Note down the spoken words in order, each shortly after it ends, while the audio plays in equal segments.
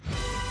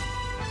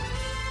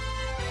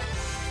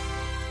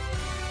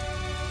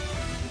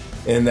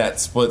in that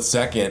split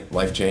second,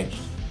 life changed.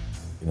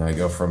 I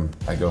go from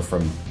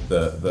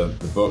the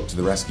boat to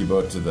the rescue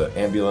boat to the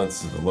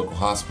ambulance to the local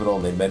hospital,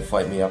 and they med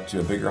flight me up to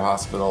a bigger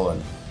hospital,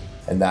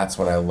 and that's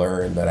when I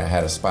learned that I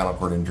had a spinal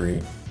cord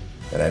injury,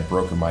 that I'd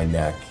broken my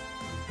neck,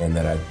 and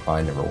that I'd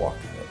probably never walk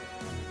again.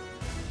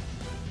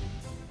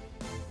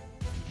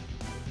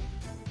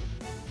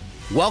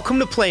 Welcome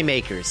to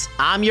Playmakers.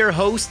 I'm your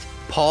host,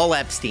 Paul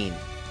Epstein,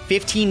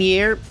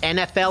 15-year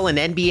NFL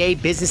and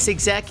NBA business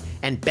exec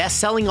and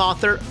best-selling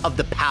author of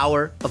The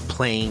Power of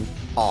Playing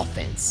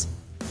Offense.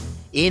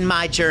 In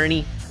my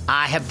journey,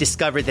 I have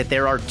discovered that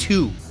there are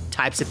two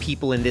types of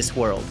people in this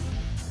world.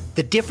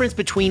 The difference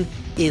between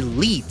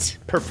elite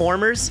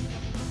performers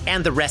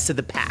and the rest of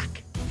the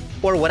pack,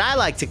 or what I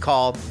like to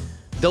call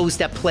those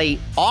that play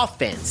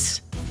offense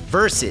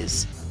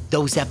versus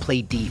those that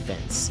play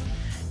defense.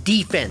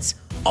 Defense,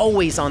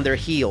 always on their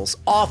heels.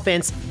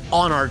 Offense,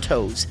 on our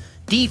toes.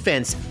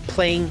 Defense,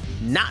 playing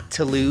not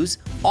to lose.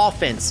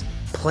 Offense,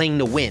 playing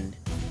to win.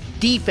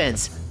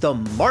 Defense, the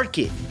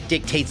market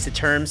dictates the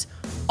terms.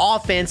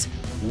 Offense,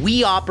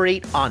 we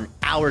operate on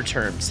our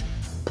terms.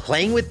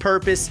 Playing with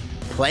purpose,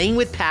 playing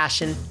with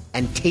passion,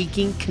 and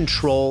taking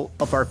control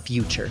of our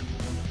future.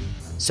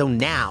 So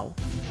now,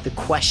 the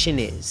question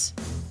is,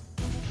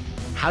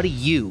 how do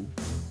you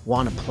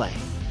want to play?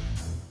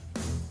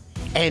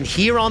 And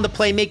here on the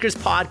Playmakers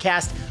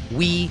podcast,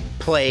 we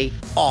play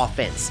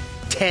offense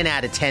 10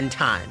 out of 10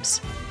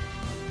 times.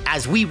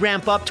 As we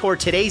ramp up toward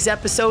today's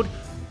episode,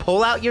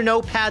 pull out your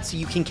notepad so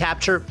you can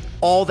capture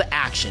all the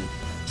action,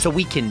 so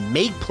we can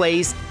make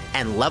plays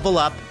and level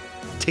up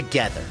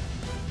together.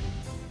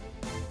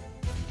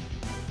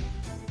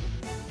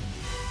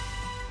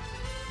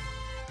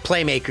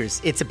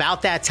 Playmakers, it's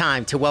about that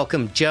time to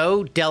welcome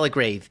Joe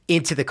Delagrave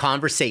into the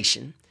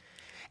conversation.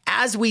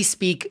 As we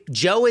speak,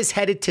 Joe is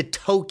headed to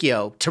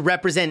Tokyo to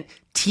represent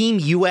Team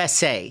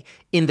USA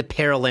in the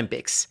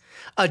Paralympics,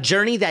 a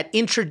journey that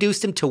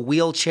introduced him to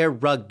wheelchair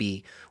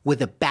rugby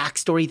with a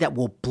backstory that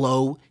will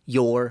blow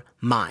your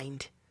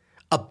mind.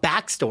 A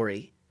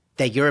backstory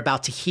that you're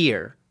about to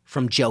hear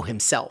from Joe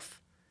himself.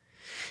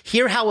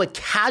 Hear how a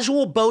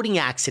casual boating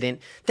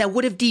accident that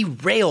would have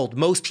derailed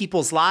most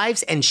people's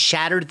lives and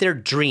shattered their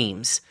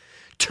dreams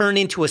turned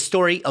into a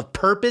story of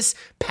purpose,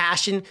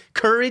 passion,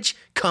 courage,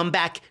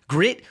 comeback,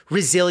 grit,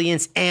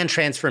 resilience, and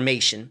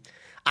transformation.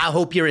 I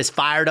hope you're as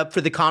fired up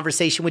for the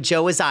conversation with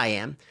Joe as I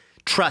am.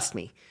 Trust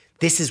me,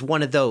 this is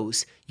one of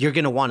those you're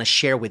going to want to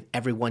share with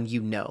everyone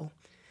you know.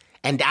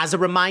 And as a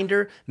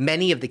reminder,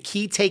 many of the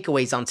key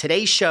takeaways on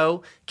today's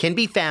show can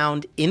be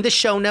found in the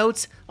show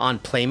notes on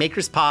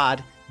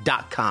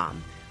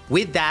playmakerspod.com.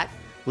 With that,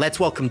 let's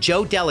welcome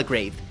Joe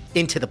Delagrave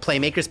into the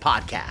Playmakers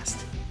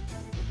podcast.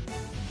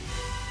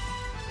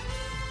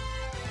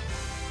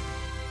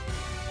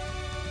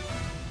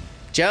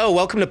 Joe,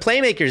 welcome to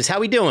Playmakers. How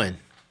we doing?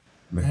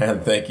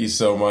 Man, thank you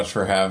so much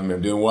for having me.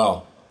 I'm doing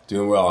well.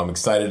 I'm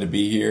excited to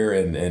be here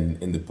and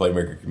in the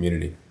Playmaker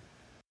community.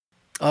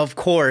 Of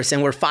course,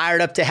 and we're fired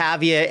up to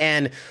have you.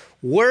 And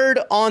word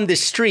on the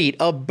street,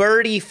 a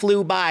birdie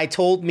flew by,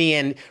 told me,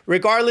 and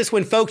regardless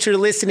when folks are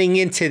listening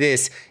into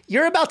this,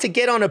 you're about to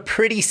get on a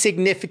pretty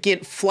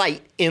significant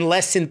flight in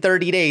less than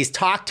 30 days.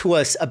 Talk to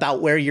us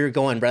about where you're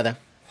going, brother.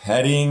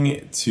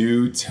 Heading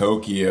to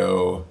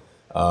Tokyo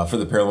for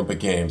the Paralympic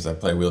Games. I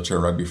play wheelchair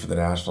rugby for the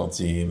national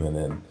team, and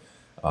then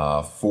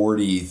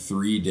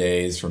 43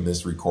 days from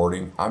this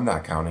recording. I'm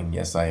not counting.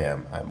 Yes, I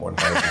am. I'm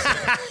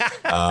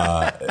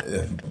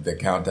 100%. The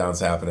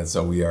countdown's happening.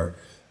 So we are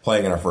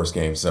playing in our first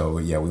game. So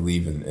yeah, we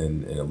leave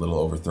in a little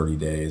over 30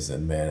 days.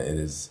 And man,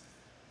 it's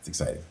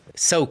exciting.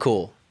 So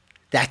cool.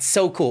 That's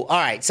so cool. All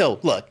right. So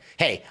look,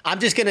 hey, I'm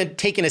just going to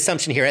take an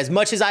assumption here. As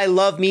much as I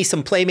love me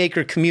some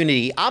Playmaker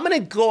community, I'm going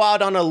to go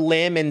out on a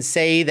limb and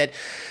say that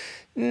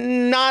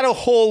not a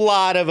whole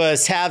lot of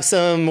us have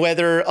some,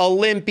 whether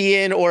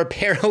Olympian or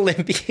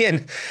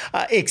Paralympian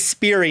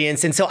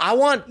experience. And so I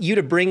want you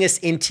to bring us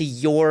into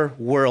your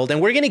world.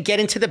 And we're going to get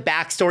into the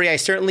backstory. I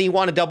certainly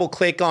want to double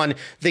click on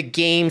the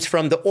games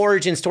from the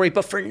origin story.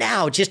 But for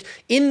now, just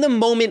in the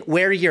moment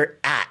where you're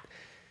at,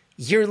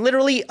 you're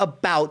literally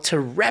about to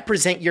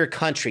represent your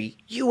country,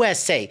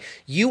 USA.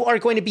 You are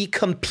going to be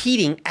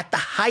competing at the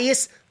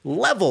highest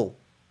level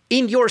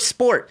in your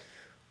sport.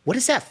 What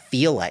does that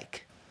feel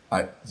like?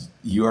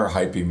 You are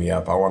hyping me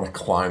up. I want to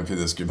climb through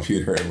this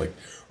computer and like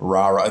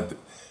rah.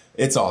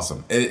 It's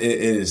awesome. It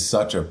is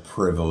such a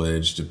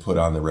privilege to put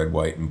on the red,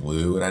 white, and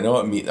blue. And I know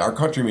our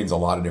country means a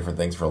lot of different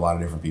things for a lot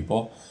of different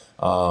people.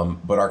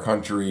 But our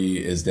country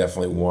is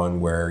definitely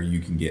one where you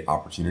can get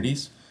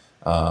opportunities,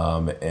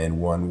 and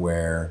one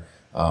where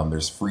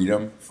there's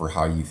freedom for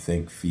how you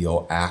think,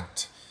 feel,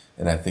 act.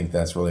 And I think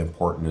that's really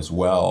important as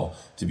well,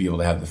 to be able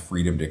to have the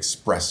freedom to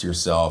express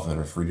yourself and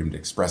the freedom to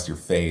express your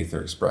faith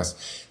or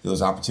express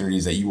those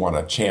opportunities that you want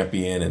to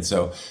champion. And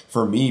so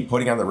for me,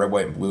 putting on the red,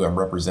 white, and blue, I'm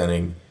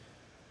representing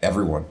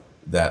everyone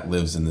that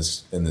lives in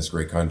this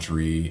great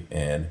country,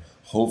 and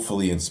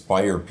hopefully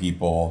inspire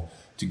people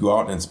to go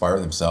out and inspire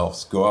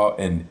themselves, go out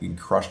and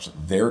crush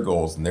their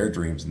goals and their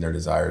dreams and their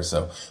desires.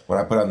 So when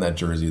I put on that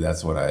jersey,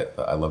 that's what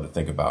I love to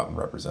think about and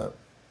represent.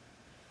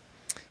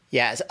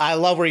 Yes, I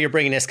love where you're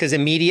bringing this, because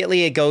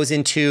immediately it goes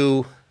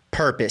into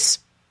purpose.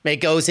 It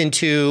goes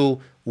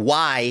into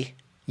why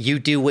you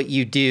do what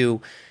you do.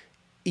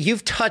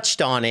 You've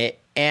touched on it,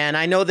 and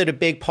I know that a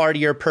big part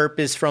of your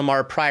purpose from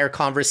our prior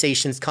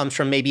conversations comes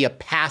from maybe a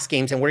past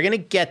games, and we're going to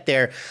get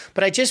there,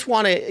 but I just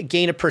want to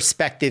gain a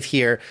perspective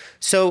here.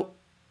 So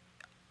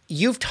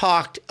you've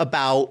talked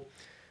about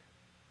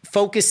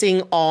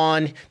focusing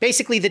on,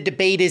 basically the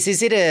debate is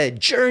it a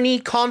journey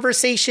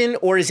conversation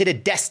or is it a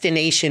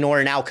destination or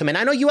an outcome? And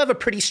I know you have a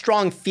pretty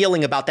strong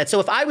feeling about that.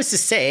 So if I was to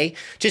say,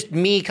 just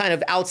me kind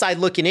of outside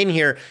looking in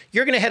here,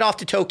 you're going to head off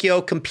to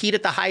Tokyo, compete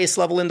at the highest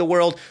level in the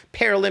world,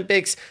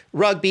 Paralympics,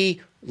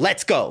 rugby,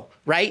 let's go,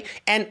 right?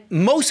 And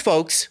most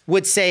folks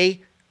would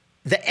say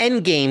the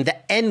end game,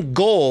 the end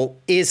goal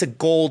is a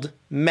gold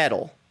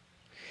medal.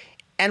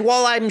 And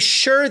while I'm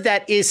sure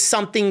that is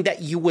something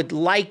that you would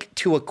like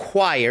to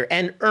acquire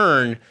and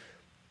earn,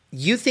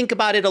 you think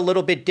about it a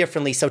little bit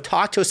differently. So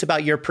talk to us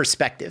about your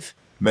perspective.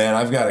 Man,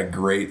 I've got a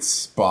great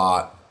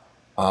spot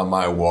on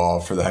my wall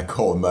for that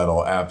gold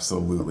medal.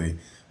 Absolutely.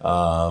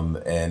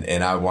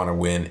 And I want to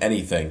win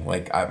anything.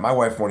 Like my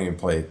wife won't even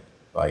play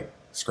like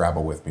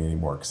Scrabble with me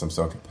anymore because I'm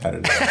so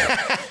competitive.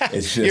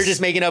 It's just, you're just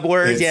making up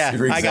words. Yeah,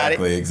 exactly, I got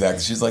it.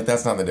 Exactly. She's like,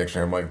 that's not in the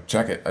dictionary. I'm like,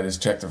 check it. I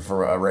just checked it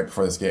for right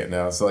before this game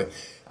now. So like,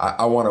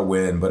 I want to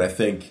win, but I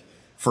think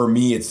for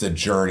me, it's the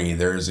journey.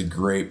 There's a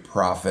great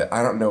prophet.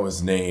 I don't know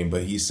his name,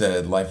 but he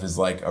said, life is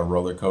like a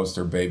roller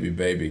coaster,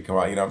 baby. Come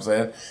on, you know what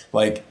I'm saying?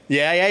 Like,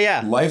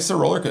 yeah. Life's a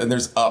roller coaster, and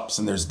there's ups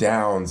and there's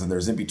downs and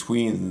there's in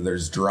betweens and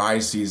there's dry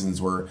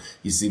seasons where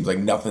it seems like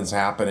nothing's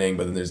happening,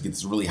 but then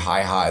gets really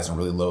high highs and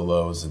really low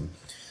lows. And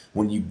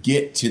when you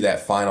get to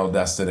that final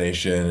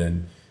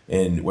destination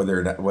and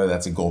whether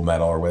that's a gold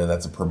medal or whether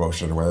that's a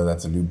promotion or whether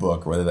that's a new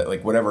book or whether that,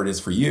 like, whatever it is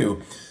for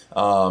you,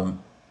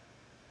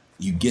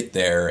 you get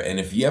there, and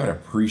if you haven't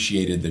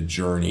appreciated the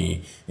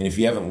journey and if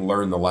you haven't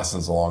learned the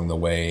lessons along the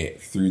way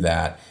through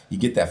that, you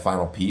get that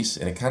final piece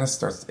and it kind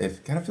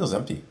of feels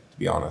empty, to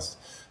be honest,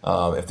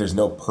 if there's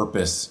no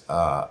purpose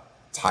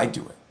tied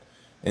to it.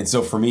 And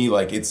so for me,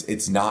 like,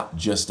 it's not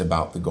just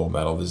about the gold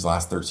medal. These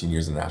last 13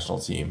 years in the national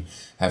team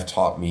have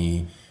taught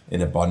me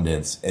in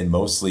abundance, and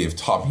mostly have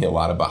taught me a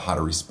lot about how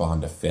to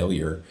respond to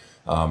failure,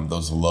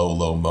 those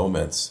low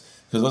moments.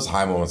 Because those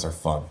high moments are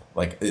fun.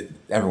 Like,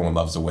 everyone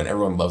loves to win.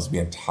 Everyone loves to be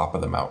on top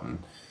of the mountain.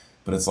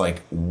 But it's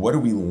like, what do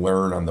we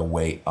learn on the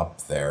way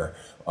up there?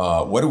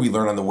 What do we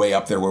learn on the way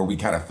up there where we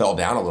kind of fell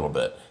down a little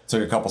bit,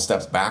 took a couple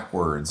steps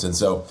backwards? And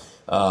so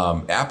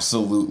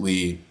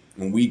absolutely,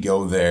 when we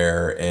go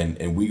there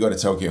and we go to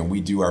Tokyo and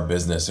we do our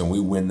business and we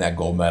win that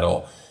gold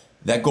medal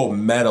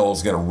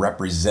is going to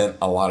represent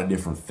a lot of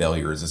different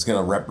failures. It's going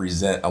to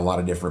represent a lot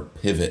of different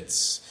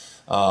pivots.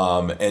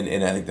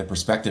 And I think the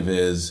perspective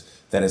is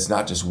that it's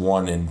not just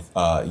one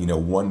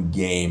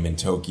game in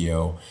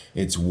Tokyo.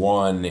 It's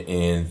one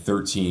in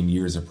 13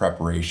 years of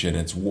preparation.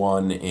 It's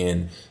one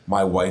in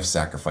my wife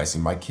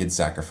sacrificing, my kids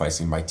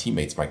sacrificing, my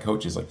teammates, my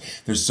coaches. Like,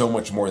 there's so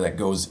much more that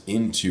goes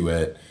into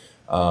it.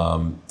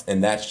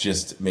 And that's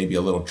just maybe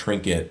a little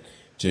trinket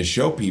to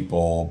show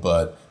people.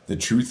 But the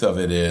truth of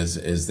it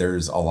is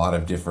there's a lot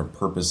of different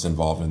purpose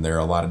involved in there,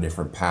 a lot of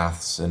different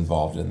paths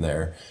involved in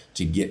there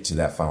to get to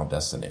that final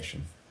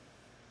destination.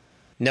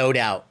 No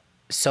doubt.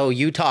 So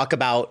you talk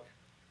about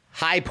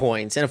high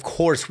points, and of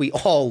course we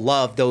all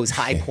love those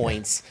high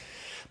points,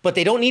 but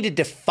they don't need to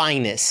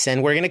define us.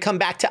 And we're going to come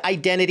back to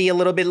identity a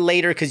little bit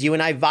later because you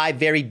and I vibe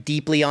very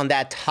deeply on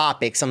that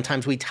topic.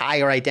 Sometimes we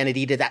tie our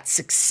identity to that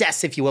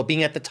success, if you will,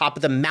 being at the top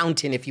of the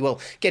mountain, if you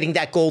will, getting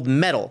that gold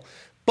medal.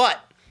 But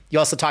you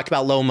also talked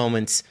about low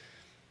moments.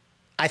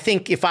 I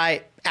think if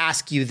I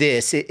ask you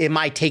this, it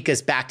might take us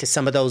back to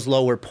some of those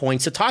lower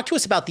points. So talk to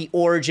us about the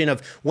origin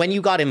of when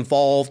you got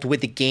involved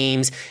with the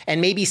games and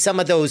maybe some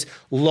of those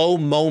low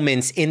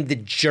moments in the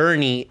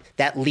journey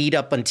that lead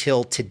up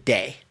until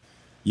today.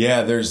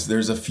 Yeah,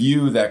 there's a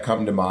few that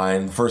come to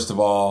mind. First of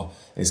all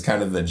is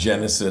kind of the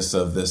genesis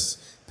of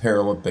this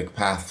Paralympic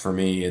path for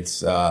me.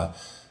 It's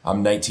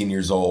I'm 19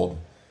 years old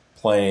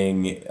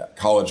playing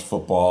college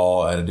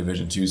football at a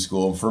Division II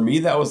school. For me,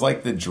 that was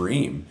like the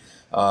dream.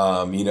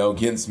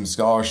 Getting some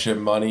scholarship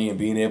money and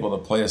being able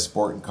to play a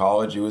sport in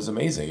college, it was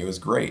amazing. It was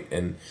great.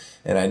 And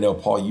I know,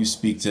 Paul, you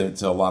speak to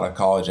a lot of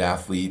college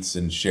athletes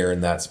and share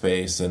in that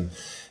space. And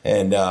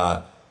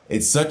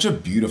it's such a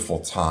beautiful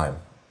time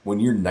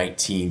when you're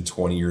 19,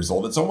 20 years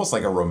old. It's almost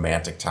like a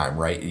romantic time,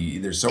 right?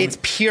 It's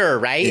pure,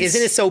 right?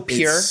 Isn't it so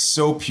pure? It's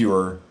so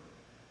pure.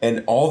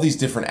 And all these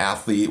different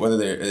athletes, whether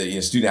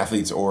they're student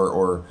athletes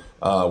or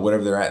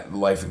whatever they're at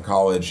in life in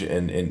college,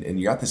 and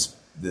you got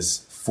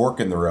this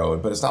fork in the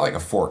road, but it's not like a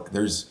fork.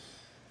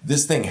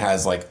 This thing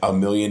has like a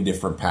million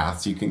different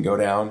paths you can go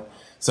down.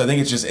 So I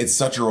think it's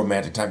such a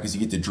romantic time because you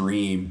get to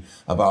dream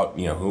about,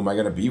 who am I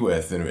going to be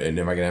with, and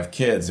am I going to have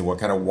kids, and what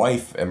kind of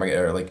wife am I,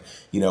 or like,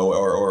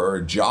 or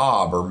a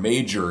job or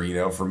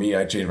major. For me,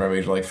 I changed my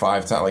major like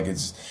 5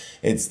 times.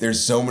 Like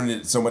there's so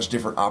much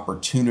different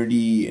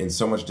opportunity and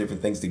so much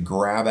different things to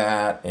grab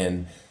at.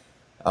 And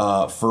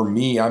for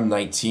me, I'm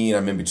 19.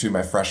 I'm in between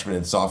my freshman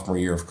and sophomore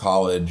year of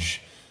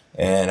college,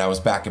 and I was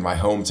back in my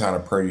hometown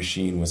of Prairie du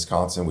Chien,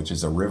 Wisconsin, which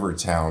is a river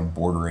town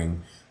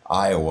bordering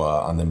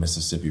Iowa on the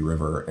Mississippi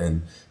River,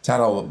 and town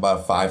of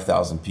about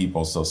 5,000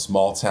 people. So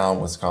small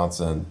town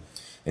Wisconsin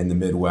in the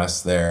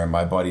Midwest there. And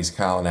my buddies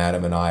Kyle and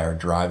Adam and I are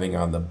driving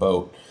on the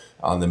boat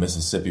on the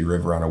Mississippi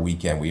River on a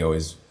weekend. We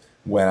always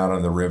went out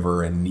on the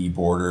river and knee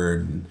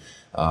boarded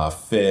and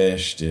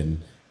fished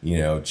and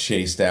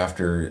chased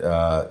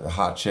after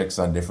hot chicks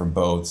on different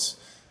boats.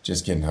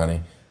 Just kidding, honey.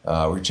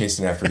 We're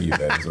chasing after you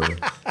guys.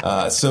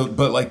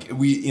 But like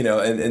we,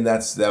 and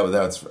that's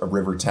a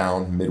river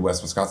town,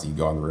 Midwest Wisconsin. You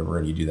go on the river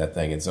and you do that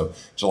thing. And so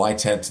July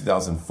 10th,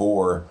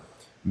 2004,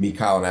 me,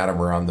 Kyle, and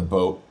Adam are on the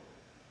boat.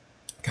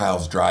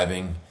 Kyle's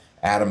driving,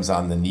 Adam's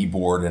on the knee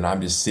board, and I'm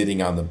just sitting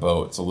on the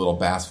boat. It's a little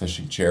bass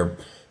fishing chair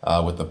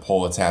with the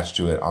pole attached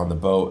to it on the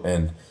boat,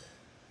 and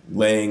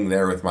laying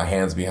there with my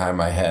hands behind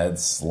my head,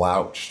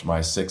 slouched,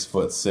 my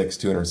 6'6",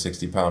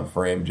 260-pound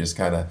frame, just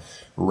kind of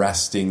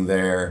resting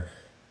there,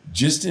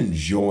 just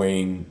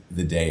enjoying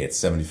the day. It's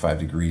 75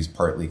 degrees,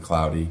 partly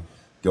cloudy,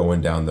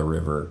 going down the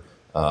river,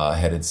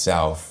 headed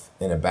south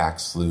in a back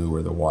slough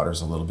where the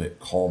water's a little bit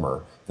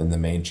calmer than the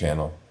main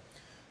channel.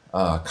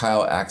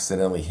 Kyle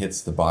accidentally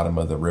hits the bottom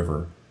of the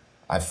river.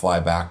 I fly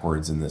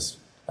backwards in this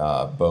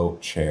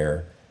boat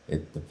chair.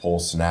 The pole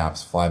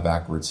snaps, fly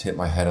backwards, hit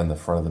my head on the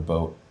front of the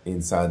boat,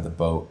 inside the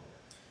boat,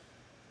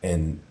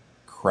 and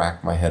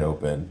crack my head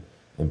open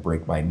and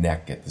break my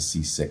neck at the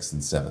C6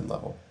 and 7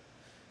 level.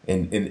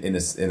 In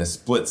a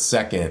split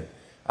second,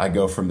 I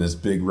go from this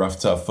big, rough,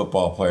 tough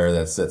football player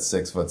that's at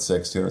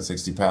 6'6",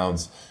 260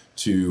 pounds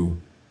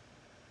to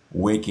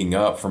waking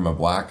up from a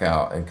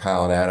blackout, and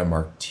Kyle and Adam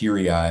are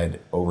teary-eyed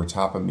over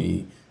top of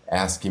me,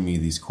 asking me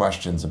these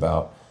questions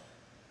about,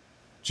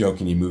 Joe,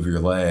 can you move your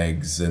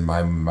legs? And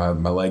my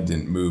leg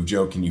didn't move.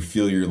 Joe, can you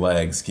feel your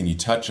legs? Can you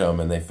touch them?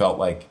 And they felt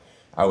like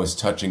I was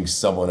touching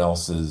someone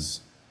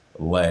else's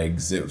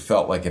legs. It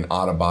felt like an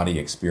out-of-body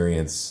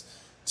experience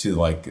to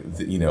like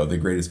the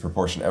greatest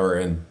proportion ever.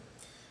 And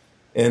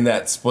in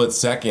that split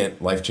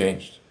second, life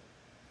changed.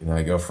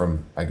 I go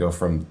from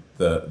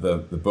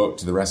the boat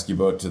to the rescue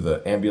boat to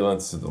the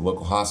ambulance to the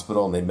local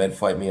hospital, and they med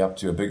flight me up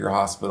to a bigger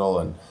hospital,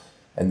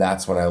 and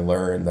that's when I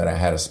learned that I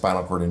had a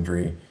spinal cord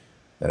injury,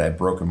 that I'd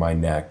broken my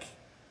neck,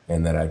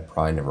 and that I'd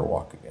probably never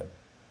walk again.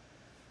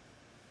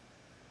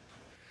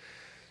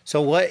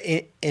 So what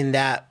in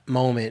that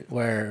moment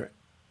where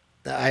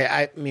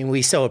I mean,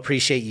 we so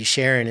appreciate you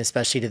sharing,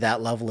 especially to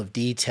that level of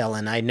detail.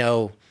 And I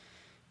know,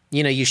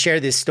 you share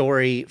this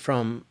story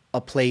from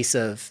a place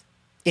of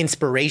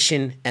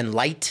inspiration and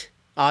light,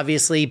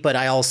 obviously, but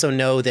I also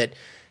know that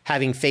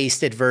having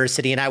faced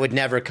adversity, and I would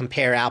never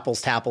compare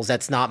apples to apples,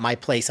 that's not my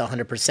place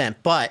 100%.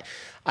 But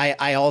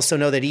I also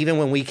know that even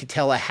when we could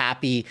tell a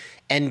happy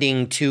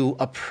ending to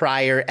a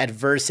prior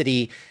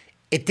adversity,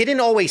 it didn't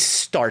always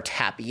start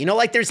happy.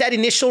 Like there's that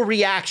initial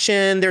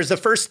reaction, there's the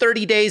first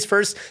 30 days,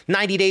 first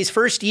 90 days,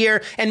 first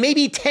year, and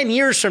maybe 10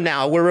 years from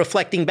now, we're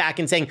reflecting back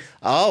and saying,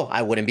 oh,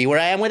 I wouldn't be where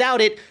I am without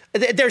it.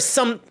 There's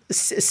some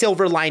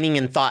silver lining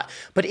in thought.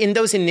 But in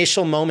those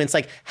initial moments,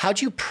 like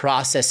how'd you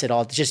process it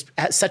all? Just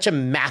such a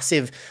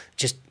massive,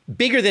 just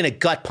bigger than a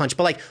gut punch,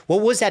 but like, what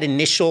was that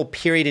initial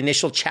period,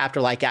 initial chapter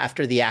like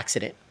after the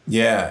accident?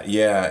 Yeah.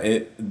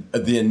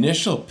 The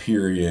initial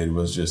period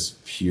was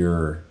just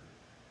pure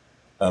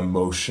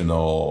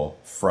emotional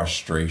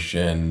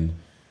frustration.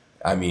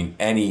 I mean,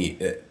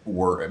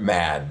 were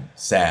mad,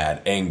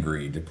 sad,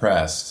 angry,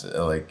 depressed,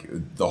 like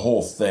the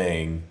whole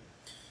thing.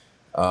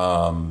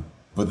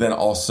 But then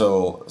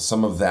also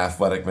some of the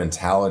athletic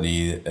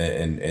mentality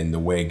and the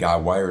way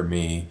God wired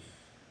me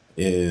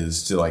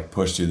is to like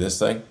push through this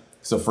thing.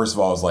 So first of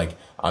all, I was like,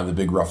 I'm the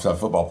big rough tough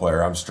football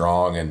player. I'm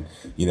strong, and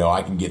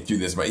I can get through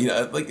this. But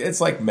like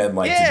it's like men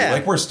like to do.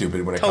 Like we're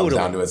stupid when it comes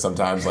down to it.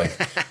 Sometimes like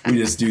we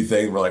just do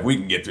things. We're like, we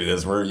can get through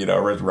this. We're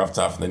we're rough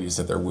tough, and then you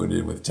sit there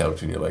wounded with tail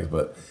between your legs.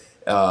 But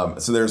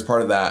so there's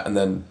part of that, and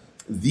then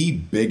the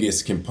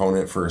biggest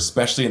component for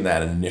especially in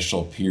that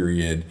initial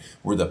period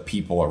were the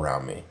people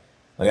around me.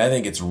 Like I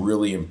think it's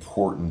really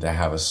important to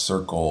have a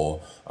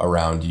circle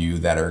around you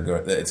that you're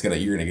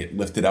gonna get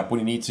lifted up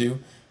when you need to,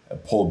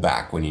 pulled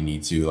back when you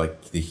need to,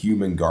 like the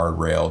human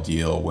guardrail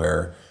deal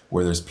where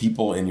there's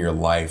people in your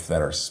life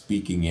that are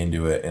speaking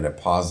into it in a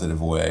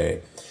positive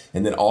way.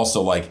 And then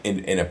also like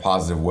in a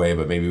positive way,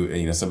 but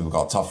maybe, some people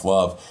call it tough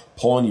love,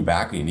 pulling you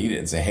back when you need it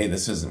and say, hey,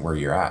 this isn't where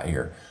you're at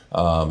here.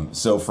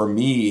 So for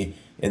me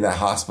in that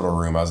hospital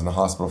room, I was in the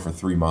hospital for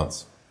 3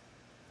 months,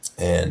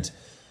 and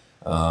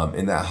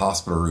in that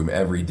hospital room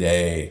every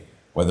day,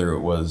 whether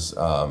it was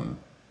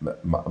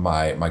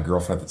my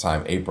girlfriend at the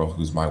time, April,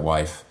 who's my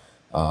wife,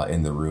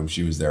 in the room,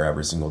 she was there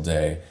every single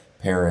day.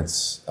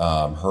 Parents,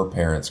 her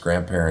parents,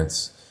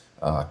 grandparents,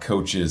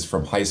 coaches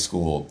from high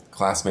school,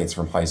 classmates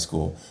from high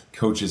school,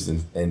 coaches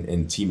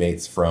and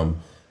teammates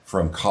from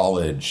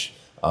college,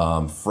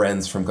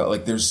 friends from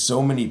like there's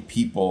so many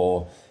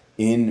people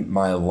in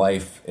my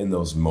life in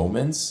those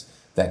moments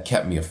that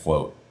kept me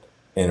afloat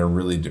in a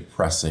really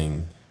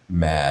depressing,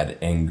 mad,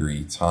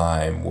 angry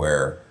time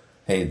where,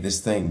 hey, this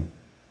thing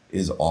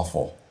is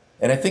awful.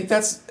 And I think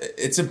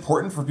it's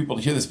important for people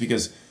to hear this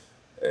because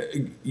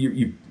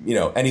you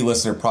know, any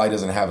listener probably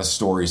doesn't have a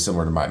story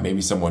similar to mine.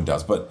 Maybe someone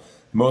does, but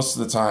most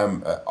of the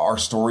time our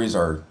stories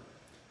are,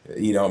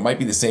 you know, it might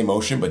be the same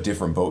ocean, but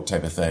different boat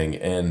type of thing.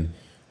 And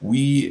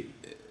we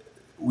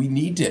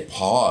need to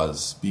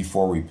pause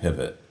before we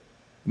pivot.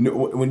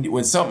 When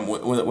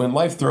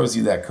life throws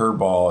you that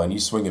curveball and you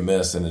swing and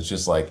miss, and it's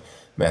just like,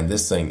 man,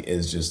 this thing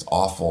is just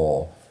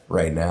awful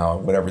right now.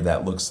 Whatever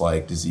that looks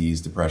like, disease,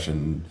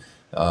 depression,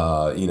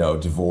 you know,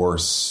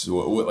 divorce,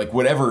 like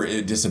whatever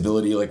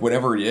disability, like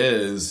whatever it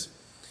is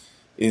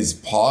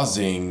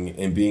pausing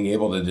and being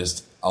able to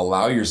just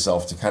allow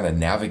yourself to kind of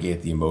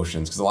navigate the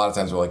emotions. Because a lot of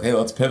times we're like, hey,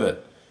 let's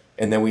pivot,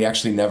 and then we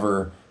actually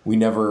never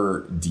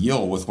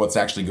deal with what's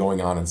actually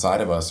going on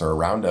inside of us or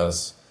around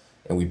us.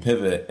 And we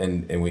pivot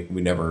and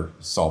we never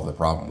solve the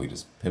problem. We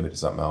just pivot to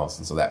something else.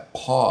 And so that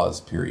pause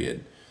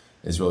period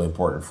is really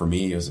important for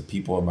me. It was the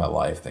people in my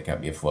life that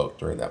kept me afloat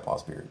during that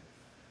pause period.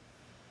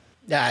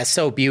 Yeah, it's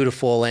so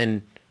beautiful.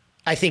 And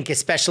I think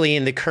especially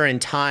in the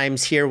current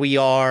times, here we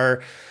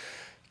are,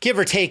 give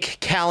or take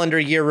calendar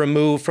year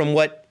removed from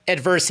what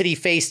adversity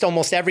faced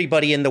almost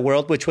everybody in the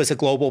world, which was a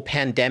global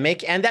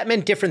pandemic. And that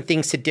meant different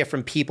things to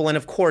different people. And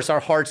of course,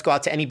 our hearts go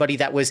out to anybody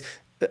that was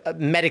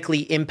medically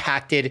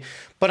impacted,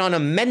 but on a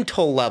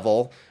mental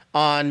level,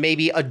 on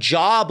maybe a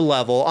job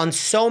level, on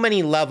so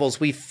many levels,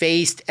 we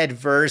faced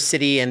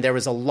adversity and there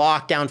was a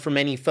lockdown for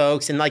many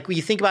folks. And like when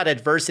you think about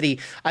adversity,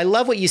 I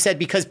love what you said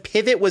because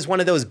pivot was one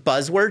of those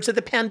buzzwords of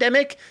the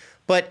pandemic.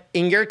 But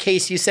in your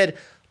case, you said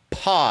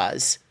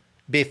pause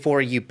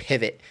before you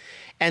pivot.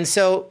 And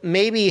so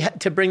maybe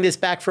to bring this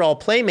back for all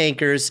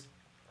playmakers,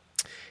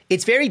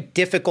 it's very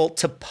difficult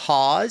to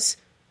pause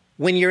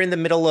when you're in the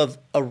middle of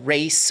a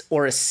race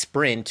or a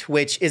sprint,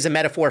 which is a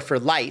metaphor for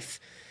life.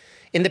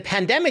 In the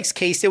pandemic's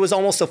case, it was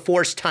almost a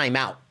forced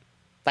timeout.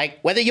 Like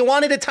whether you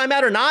wanted a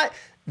timeout or not,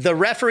 the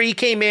referee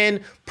came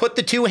in, put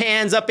the two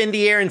hands up in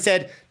the air and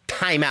said,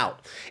 timeout.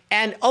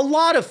 And a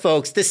lot of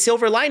folks, the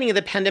silver lining of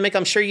the pandemic,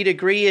 I'm sure you'd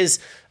agree, is,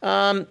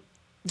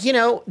 you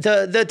know,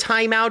 the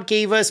timeout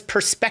gave us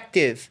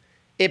perspective.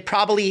 It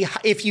probably,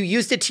 if you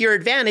used it to your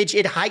advantage,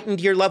 it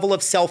heightened your level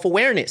of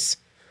self-awareness.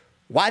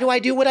 Why do I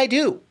do what I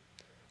do?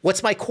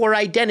 What's my core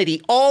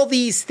identity? All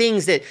these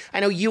things that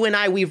I know you and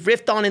I, we've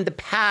riffed on in the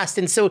past.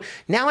 And so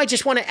now I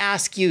just want to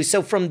ask you,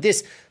 so from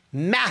this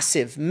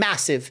massive,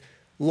 massive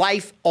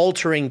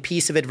life-altering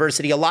piece of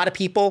adversity, a lot of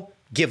people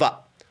give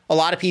up. A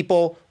lot of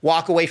people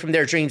walk away from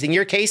their dreams. In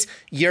your case,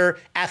 your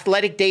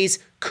athletic days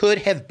could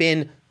have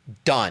been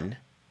done,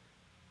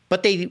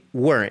 but they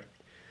weren't.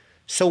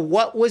 So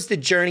what was the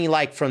journey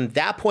like from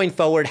that point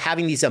forward,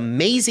 having these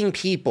amazing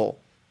people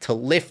to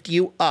lift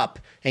you up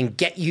and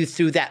get you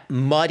through that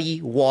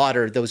muddy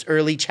water, those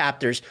early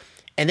chapters,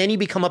 and then you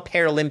become a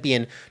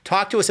Paralympian?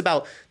 Talk to us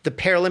about the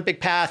Paralympic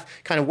path,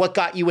 kind of what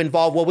got you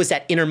involved. What was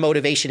that inner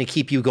motivation to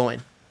keep you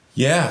going?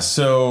 Yeah,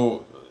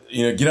 so,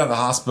 you know, get out of the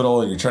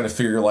hospital and you're trying to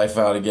figure your life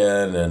out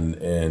again.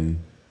 And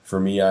for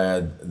me, I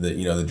had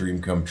the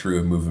dream come true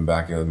of moving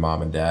back in with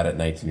mom and dad at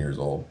 19 years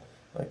old.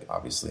 Like,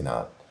 obviously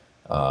not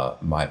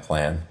my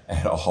plan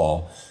at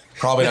all.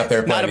 Probably not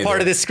their plan. Not a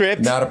part of the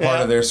script. Not a part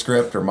of their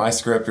script or my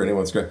script or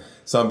anyone's script.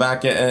 So I'm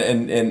back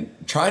and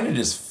trying to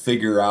just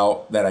figure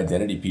out that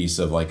identity piece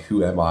of like,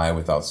 who am I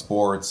without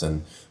sports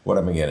and what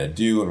am I going to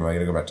do? And am I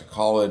going to go back to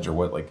college or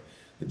what? Like,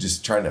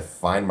 just trying to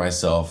find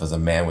myself as a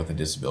man with a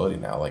disability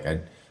now. Like I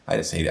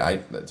just hate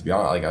it. To be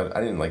honest, like I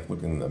didn't like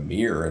looking in the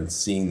mirror and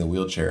seeing the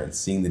wheelchair and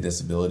seeing the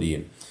disability.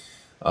 And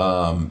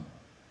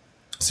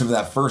so for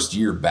that first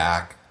year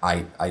back,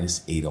 I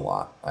just ate a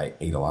lot. I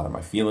ate a lot of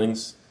my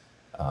feelings.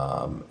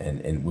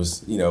 And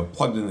was, you know,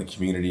 plugged into the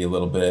community a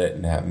little bit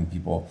and having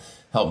people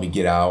help me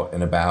get out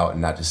and about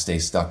and not just stay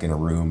stuck in a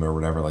room or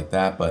whatever like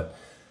that. But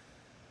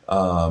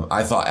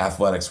I thought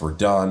athletics were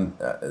done.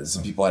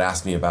 Some people had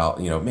asked me about,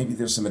 you know, maybe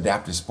there's some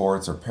adaptive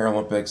sports or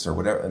Paralympics or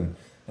whatever. And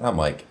I'm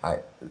like, I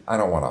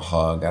don't want a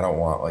hug. I don't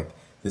want, like,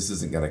 this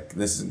isn't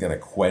gonna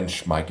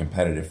quench my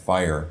competitive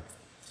fire.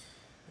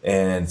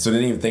 And so I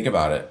didn't even think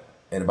about it.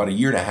 And about a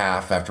year and a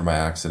half after my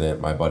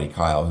accident, my buddy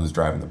Kyle, who was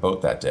driving the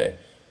boat that day,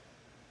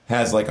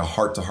 has like a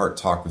heart-to-heart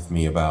talk with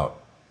me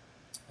about,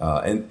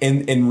 and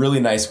in really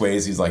nice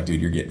ways. He's like,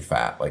 dude, you're getting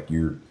fat. Like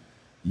you're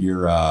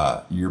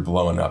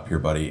blowing up here,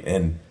 buddy.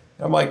 And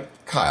I'm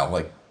like, Kyle,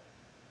 like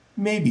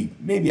maybe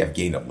I've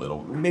gained a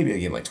little, maybe I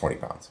gained like 20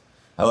 pounds.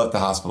 I left the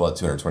hospital at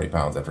 220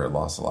 pounds after I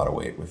lost a lot of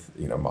weight with,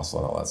 you know, muscle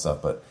and all that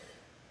stuff. But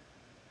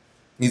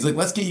he's like,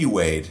 let's get you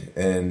weighed.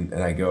 And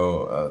I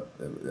go,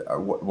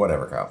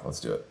 whatever, Kyle, let's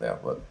do it. Yeah.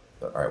 All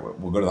right.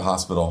 We'll go to the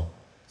hospital.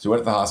 So we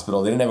went to the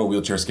hospital. They didn't have a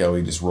wheelchair scale.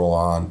 We just roll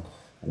on,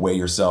 weigh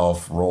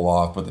yourself, roll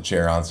off, put the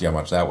chair on, see how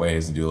much that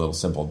weighs, and do a little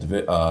simple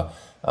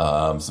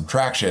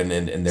subtraction,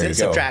 and there you go.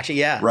 Subtraction,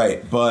 yeah.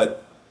 Right.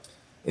 But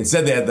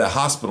instead they had the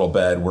hospital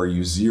bed where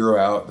you zero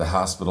out the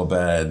hospital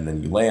bed and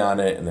then you lay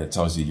on it and then it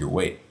tells you your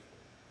weight.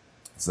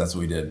 So that's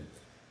what we did.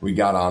 We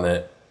got on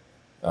it.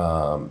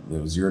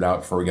 It was zeroed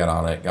out before we got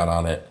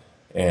on it,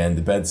 and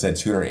the bed said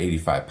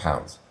 285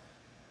 pounds.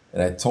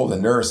 And I told the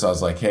nurse, I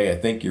was like, hey, I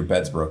think your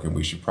bed's broken.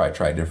 We should probably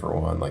try a different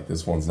one. Like,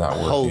 this one's not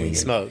working. Holy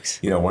smokes.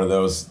 One of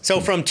those. So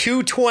from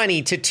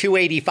 220 to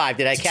 285,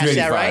 did I catch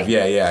that right?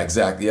 Yeah,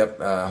 exactly. Yep,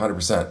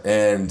 100%.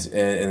 And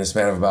in the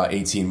span of about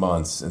 18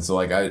 months. And so,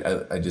 like,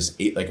 I just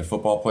ate like a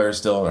football player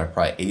still, and I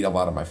probably ate a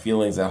lot of my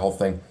feelings, that whole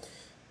thing.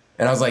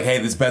 And I was like, hey,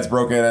 this bed's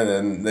broken.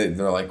 And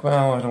they're like,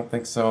 well, I don't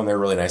think so. And they're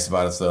really nice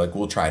about it. So they're like,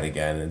 we'll try it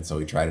again. And so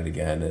we tried it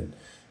again, and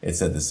it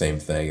said the same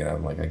thing. And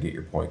I'm like, I get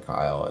your point,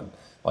 Kyle. And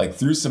like,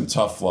 through some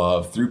tough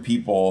love, through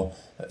people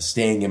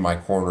staying in my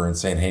corner and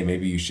saying, hey,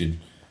 maybe you should,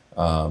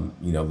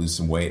 lose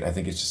some weight. I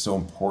think it's just so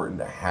important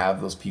to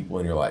have those people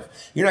in your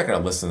life. You're not going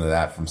to listen to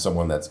that from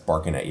someone that's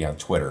barking at you on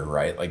Twitter,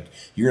 right? Like,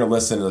 you're going to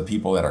listen to the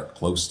people that are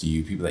close to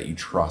you, people that you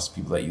trust,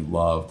 people that you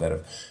love, that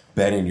have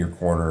been in your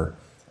corner,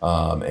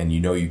 and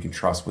you can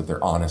trust with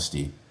their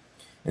honesty.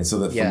 And so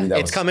that, for me,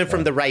 it's coming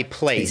from the right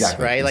place,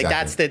 exactly, right? Like,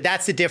 exactly.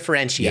 that's the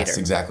differentiator. Yes,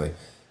 exactly.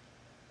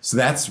 So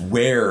that's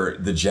where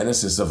the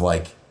genesis of,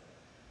 like,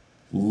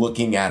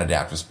 looking at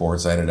adaptive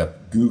sports, I ended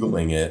up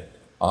Googling it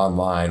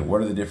online.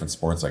 What are the different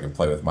sports I can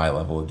play with my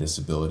level of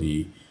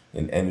disability?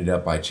 And ended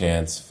up by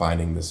chance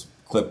finding this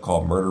clip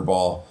called Murder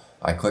Ball.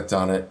 I clicked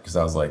on it because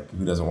I was like,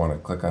 who doesn't want to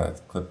click on a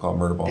clip called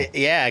Murder Ball?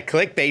 Yeah,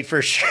 clickbait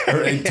for sure.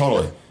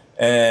 Totally.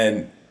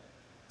 And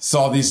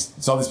saw these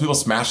people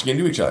smashing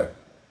into each other.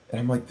 And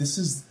I'm like, this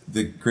is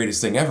the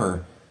greatest thing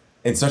ever.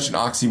 And such an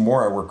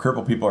oxymoron where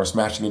crippled people are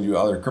smashing into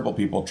other crippled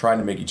people trying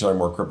to make each other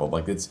more crippled.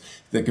 Like, it's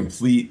the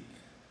complete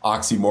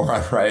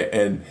oxymoron, right?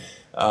 And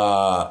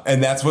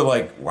that's what,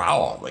 like,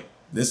 wow, like,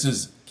 this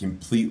is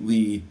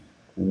completely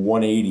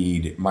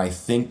 180'd my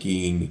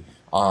thinking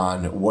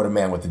on what a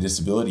man with a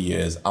disability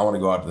is. I want to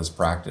go out to this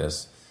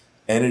practice.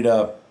 Ended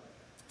up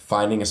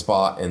finding a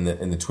spot in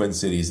the Twin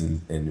Cities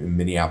in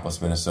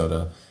Minneapolis,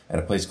 Minnesota, at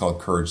a place called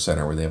Courage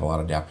Center, where they have a lot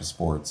of adaptive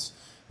sports,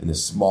 in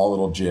this small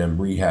little gym,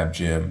 rehab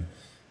gym.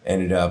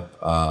 Ended up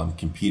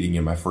competing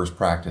in my first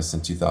practice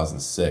in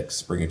 2006,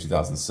 spring of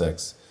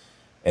 2006.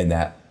 And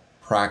that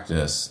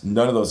practice,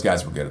 none of those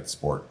guys were good at the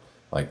sport.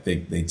 Like,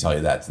 they tell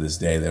you that to this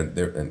day.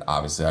 And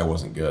obviously I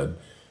wasn't good,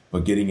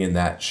 but getting in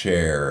that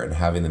chair and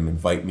having them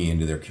invite me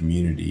into their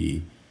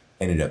community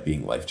ended up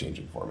being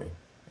life-changing for me.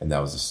 And that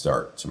was the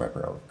start to my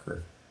Paralympic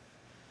career.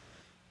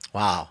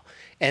 Wow.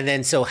 And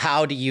then, so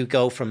how do you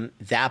go from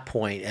that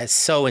point? It's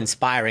so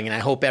inspiring. And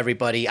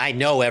I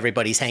know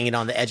everybody's hanging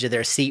on the edge of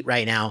their seat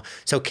right now.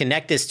 So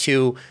connect us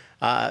to,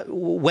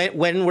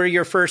 when were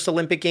your first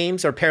Olympic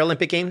Games or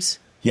Paralympic Games?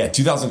 Yeah,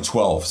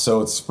 2012.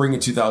 So it's spring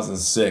of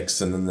 2006,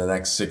 and then the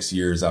next 6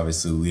 years,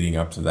 obviously, leading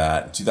up to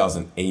that.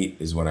 2008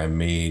 is when I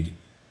made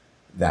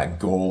that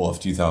goal of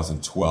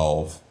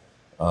 2012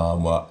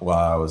 while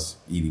I was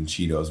eating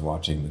Cheetos,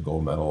 watching the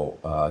gold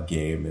medal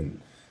game in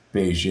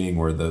Beijing,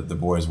 where the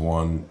boys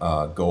won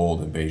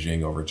gold in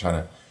Beijing over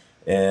China.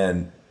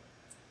 And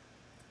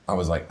I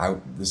was like,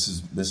 this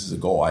is a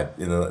goal.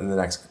 In the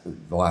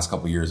last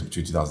couple of years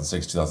between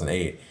 2006 and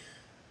 2008,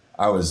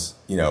 I was,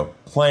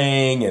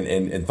 playing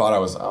and thought I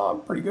was,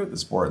 I'm pretty good at the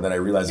sport. And then I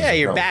realized,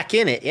 you're back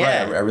in it.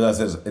 Yeah. Right, I realized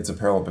it's a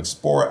Paralympic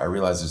sport. I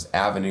realized there's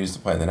avenues to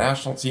play in the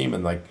national team,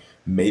 and, like,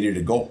 made it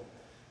a goal.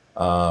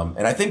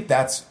 And I think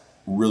that's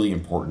really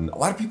important. A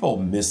lot of people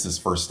miss this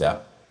first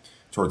step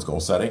towards goal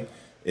setting,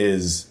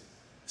 is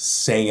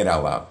saying it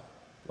out loud.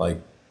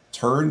 Like,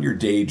 turn your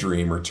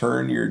daydream, or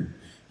turn your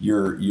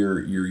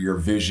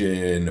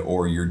vision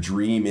or your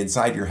dream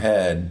inside your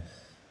head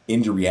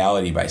into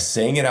reality by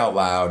saying it out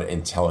loud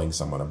and telling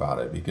someone about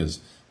it. Because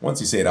once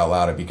you say it out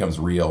loud, it becomes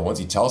real. Once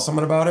you tell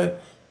someone about it,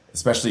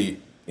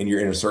 especially in your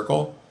inner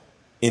circle,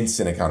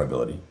 instant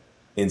accountability.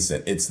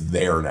 Instant. It's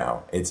there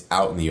now. It's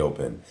out in the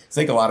open. I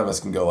think a lot of us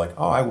can go like,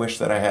 oh, I wish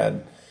that I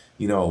had,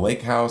 a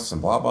lake house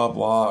and blah, blah,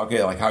 blah.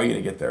 Okay, like, how are you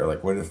going to get there?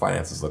 Like, what do the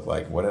finances look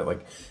like? What,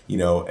 like,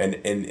 and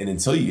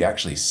until you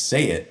actually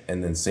say it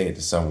and then say it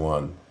to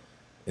someone,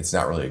 it's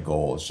not really a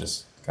goal. It's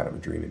just kind of a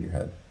dream in your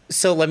head.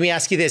 So let me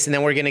ask you this, and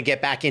then we're going to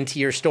get back into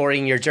your story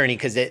and your journey,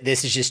 because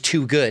this is just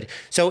too good.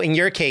 So in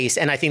your case,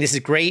 and I think this is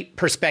great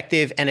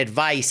perspective and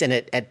advice and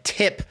a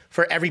tip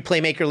for every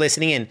playmaker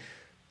listening in,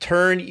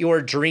 turn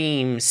your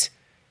dreams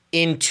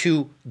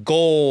into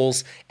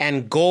goals,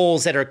 and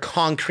goals that are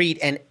concrete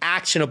and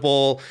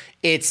actionable.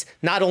 It's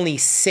not only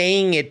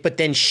saying it, but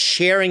then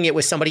sharing it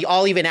with somebody.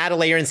 I'll even add a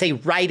layer and say,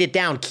 write it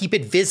down, keep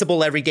it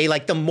visible every day.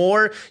 Like, the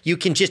more you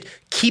can just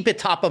keep it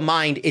top of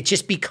mind, it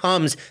just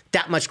becomes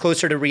that much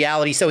closer to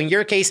reality. So in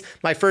your case,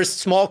 my first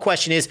small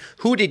question is,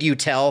 who did you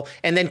tell?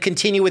 And then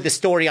continue with the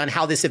story on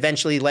how this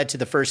eventually led to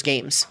the first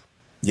games.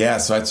 Yeah.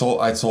 So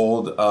I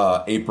told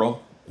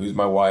April, who's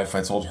my wife,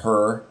 I told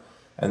her.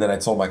 And then I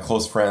told my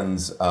close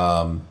friends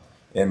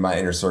in my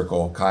inner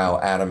circle, Kyle,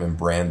 Adam, and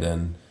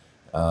Brandon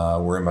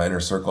were in my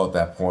inner circle at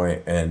that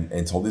point,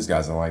 and told these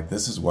guys, I'm like,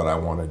 this is what I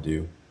want to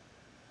do.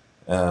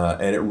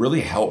 And it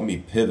really helped me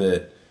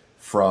pivot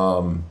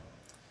from,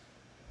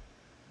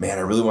 man,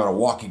 I really want to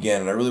walk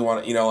again. And I really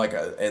want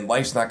to, and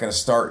life's not going to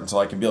start until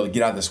I can be able to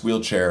get out of this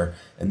wheelchair.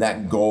 And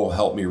that goal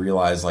helped me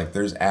realize like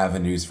there's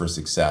avenues for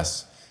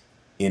success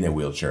in a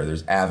wheelchair.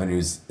 There's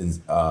avenues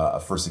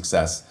for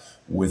success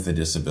with a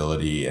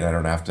disability. And I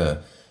don't have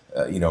to,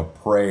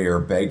 pray or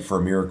beg for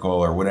a miracle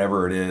or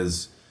whatever it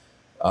is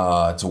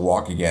to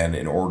walk again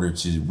in order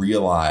to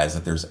realize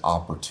that there's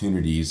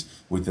opportunities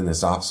within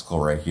this obstacle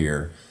right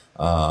here.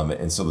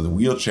 And so the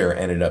wheelchair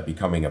ended up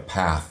becoming a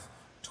path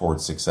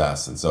towards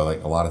success. And so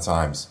like a lot of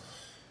times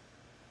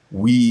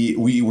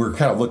we were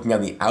kind of looking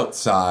on the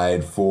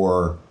outside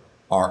for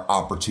our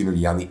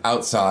opportunity, on the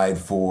outside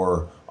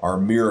for our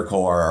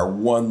miracle, our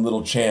one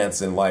little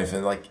chance in life.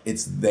 And like,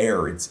 it's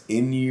there, it's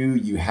in you,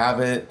 you have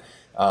it.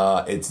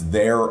 It's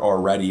there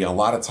already. A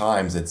lot of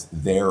times it's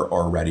there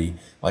already.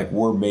 Like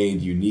we're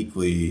made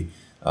uniquely,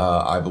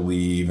 I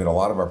believe, and a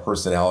lot of our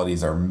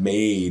personalities are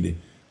made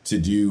to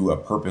do a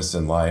purpose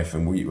in life.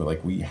 And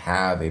we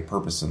have a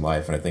purpose in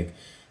life. And I think,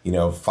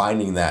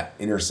 finding that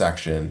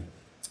intersection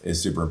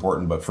is super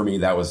important. But for me,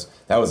 that was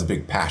a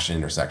big passion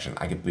intersection.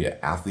 I could be an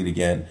athlete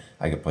again.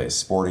 I could play a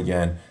sport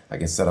again. I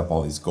can set up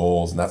all these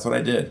goals. And that's what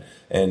I did.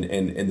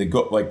 And the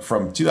goal, like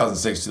from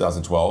 2006,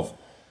 2012,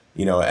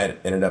 it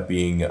ended up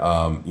being,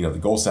 the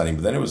goal setting,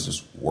 but then it was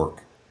just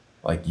work.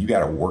 Like you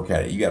got to work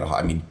at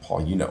it.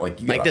 Paul,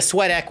 like the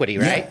sweat equity,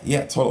 right?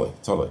 Yeah, totally.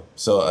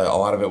 So a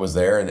lot of it was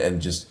there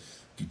and just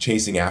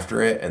chasing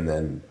after it. And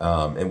then,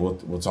 and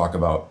we'll talk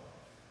about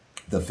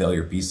the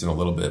failure piece in a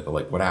little bit, but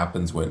like what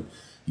happens when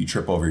you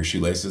trip over your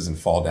shoelaces and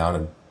fall down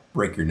and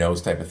break your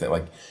nose type of thing.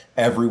 Like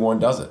everyone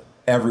does it.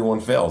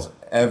 Everyone fails.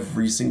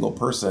 Every single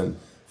person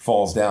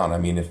falls down. I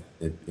mean,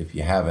 if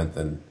you haven't,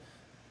 then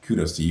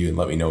kudos to you and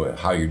let me know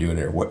how you're doing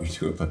it or what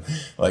you're doing. But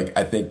like,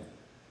 I think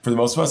for the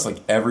most of us, like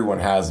everyone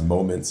has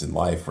moments in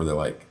life where they're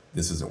like,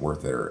 this isn't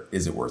worth it, or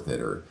is it worth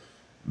it? Or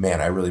man,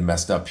 I really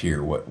messed up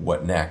here.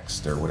 What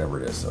next? Or whatever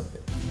it is. So,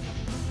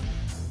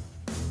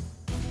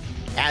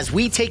 as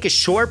we take a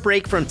short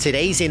break from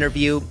today's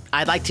interview,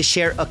 I'd like to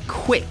share a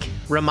quick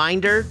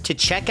reminder to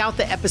check out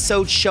the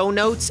episode show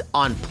notes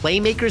on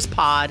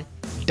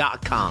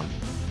playmakerspod.com,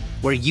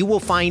 where you will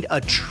find a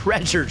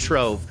treasure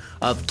trove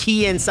of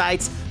key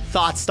insights,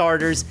 thought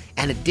starters,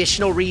 and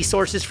additional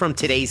resources from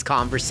today's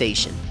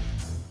conversation.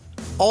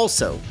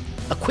 Also,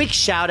 a quick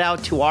shout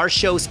out to our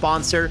show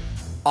sponsor,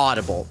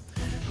 Audible,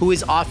 who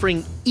is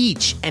offering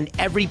each and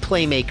every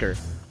playmaker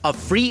a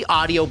free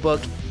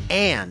audiobook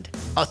and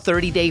a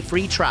 30-day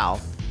free trial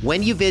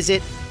when you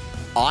visit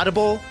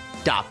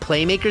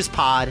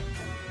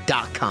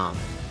audible.playmakerspod.com.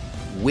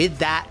 With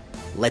that,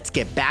 let's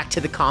get back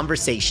to the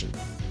conversation.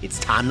 It's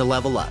time to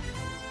level up.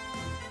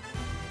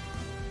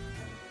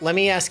 Let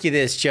me ask you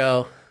this,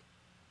 Joe,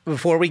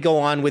 before we go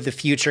on with the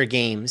future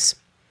games.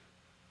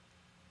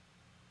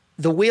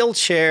 The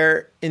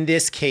wheelchair, in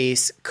this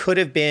case, could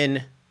have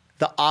been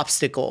the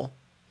obstacle.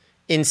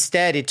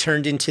 Instead, it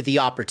turned into the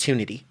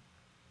opportunity.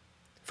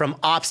 From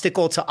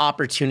obstacle to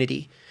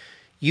opportunity.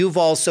 You've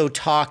also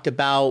talked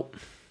about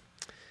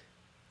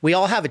we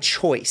all have a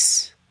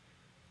choice.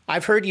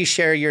 I've heard you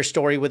share your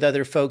story with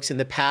other folks in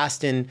the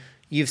past, and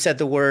you've said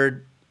the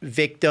word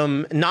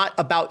victim, not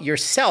about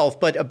yourself,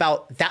 but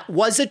about that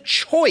was a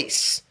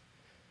choice.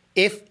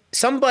 If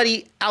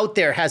somebody out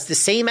there has the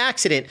same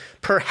accident,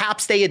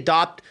 perhaps they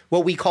adopt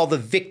what we call the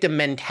victim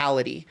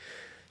mentality.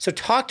 So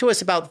talk to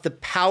us about the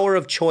power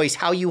of choice,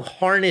 how you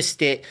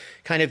harnessed it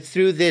kind of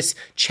through this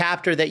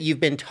chapter that you've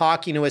been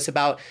talking to us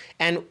about,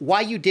 and why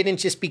you didn't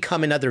just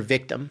become another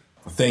victim.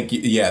 Thank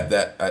you. Yeah,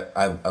 that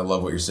I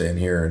love what you're saying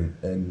here.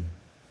 And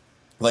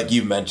like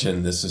you've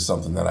mentioned, this is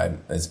something that I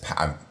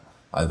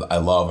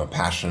love and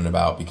passionate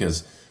about,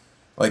 because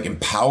like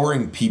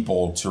empowering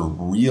people to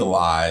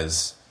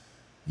realize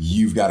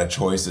you've got a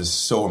choice is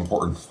so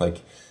important.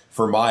 Like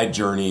for my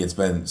journey, it's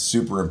been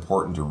super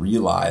important to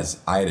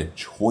realize I had a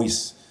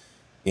choice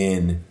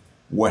in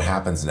what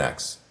happens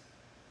next.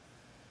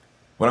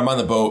 When I'm on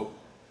the boat,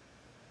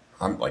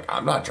 I'm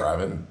not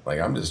driving.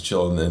 Like I'm just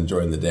chilling and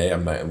enjoying the day.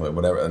 I'm not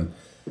whatever.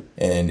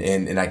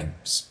 And I can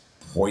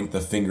point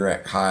the finger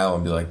at Kyle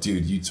and be like,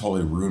 dude, you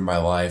totally ruined my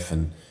life.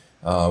 And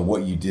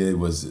what you did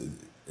was,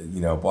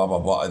 blah, blah,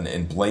 blah,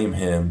 and blame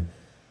him.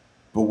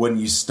 But when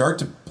you start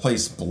to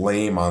place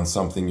blame on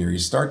something, or you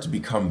start to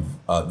become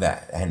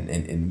that and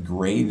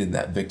ingrained in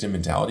that victim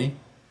mentality,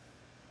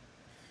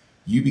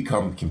 you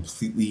become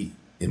completely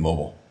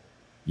immobile.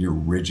 You're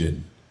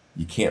rigid.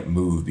 You can't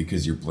move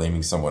because you're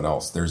blaming someone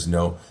else. There's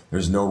no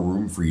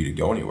room for you to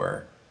go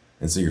anywhere,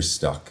 and so you're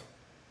stuck.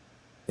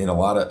 And a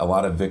lot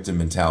of victim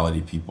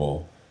mentality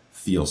people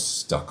feel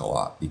stuck a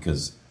lot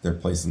because they're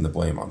placing the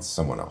blame on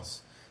someone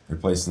else. They're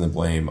placing the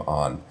blame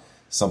on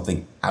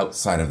something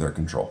outside of their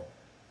control.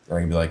 They're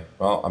gonna be like,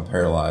 well, I'm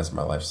paralyzed.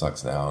 My life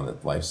sucks now,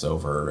 and life's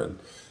over,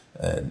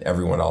 and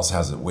everyone else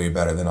has it way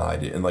better than I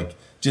do. And like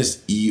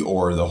just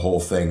or the whole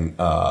thing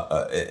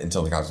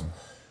until the cops.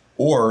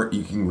 Or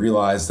you can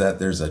realize that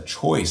there's a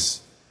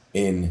choice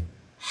in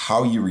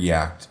how you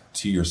react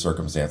to your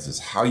circumstances,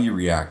 how you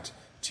react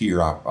to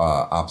your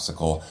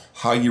obstacle,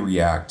 how you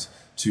react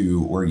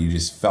to where you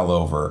just fell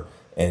over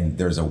and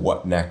there's a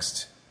what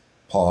next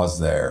pause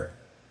there,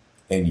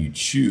 and you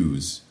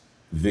choose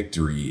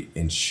victory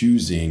in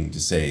choosing to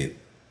say,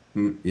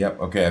 yep,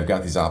 okay, I've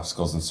got these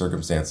obstacles and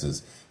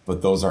circumstances,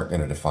 but those aren't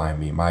going to define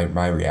me.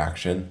 My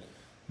reaction,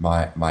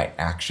 my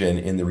action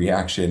in the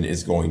reaction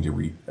is going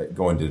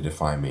to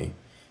define me,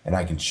 and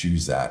I can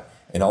choose that.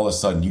 And all of a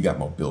sudden, you got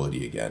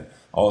mobility again.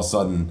 All of a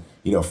sudden,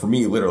 for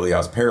me, literally, I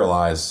was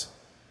paralyzed,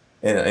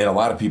 and a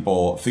lot of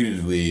people,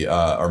 figuratively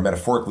or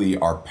metaphorically,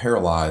 are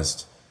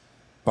paralyzed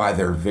by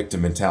their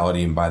victim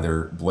mentality and by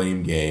their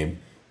blame game.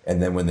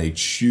 And then when they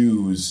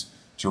choose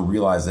to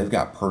realize they've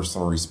got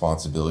personal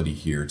responsibility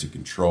here to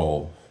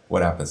control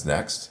what happens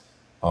next,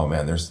 oh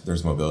man,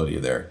 there's mobility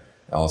there.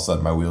 All of a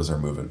sudden, my wheels are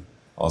moving.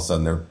 All of a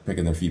sudden, they're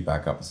picking their feet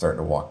back up and starting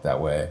to walk that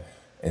way,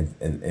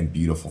 and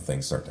beautiful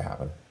things start to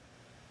happen.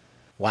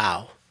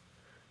 Wow.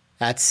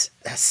 That's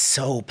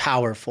so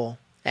powerful.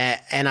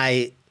 And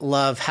I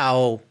love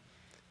how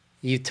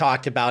you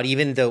talked about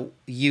even the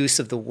use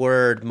of the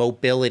word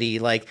mobility,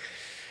 like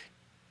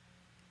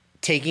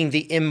taking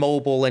the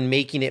immobile and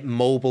making it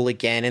mobile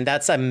again. And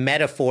that's a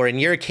metaphor. In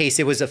your case,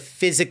 it was a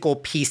physical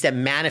piece that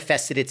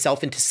manifested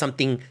itself into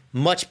something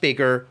much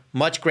bigger,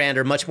 much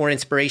grander, much more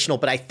inspirational.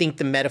 But I think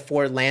the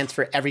metaphor lands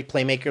for every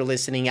playmaker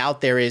listening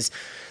out there is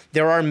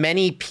there are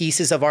many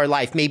pieces of our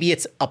life. Maybe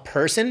it's a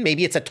person,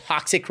 maybe it's a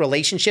toxic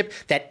relationship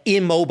that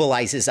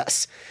immobilizes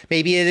us.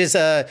 Maybe it is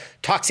a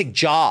toxic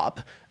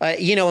job,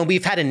 and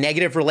we've had a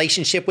negative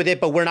relationship with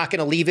it, but we're not going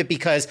to leave it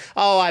because,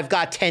 I've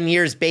got 10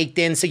 years baked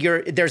in. So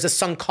there's a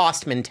sunk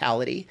cost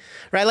mentality,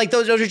 right? Like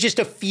those are just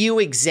a few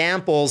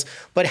examples,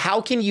 but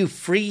how can you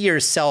free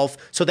yourself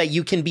so that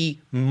you can be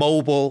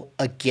mobile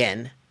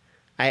again?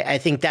 I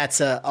think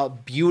that's a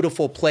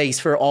beautiful place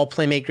for all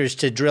playmakers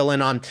to drill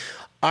in on.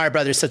 All right,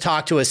 brother. So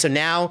talk to us. So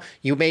now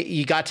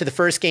you got to the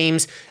first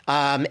games.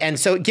 And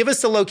so give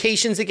us the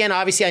locations again.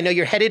 Obviously, I know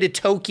you're headed to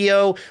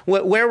Tokyo.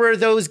 Where were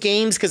those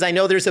games? Because I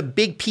know there's a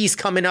big piece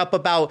coming up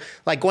about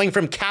like going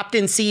from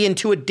captaincy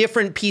into a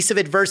different piece of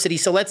adversity.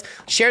 So let's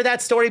share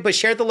that story, but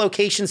share the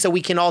location so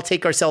we can all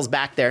take ourselves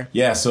back there.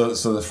 Yeah. So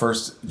the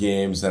first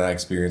games that I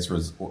experienced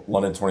was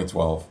London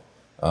 2012.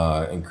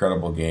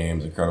 Incredible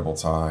games, incredible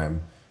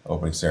time.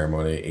 Opening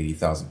ceremony,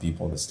 80,000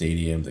 people in the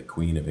stadium, the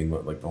Queen of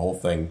England, like the whole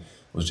thing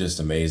was just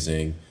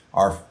amazing.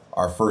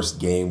 Our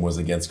first game was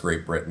against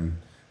Great Britain,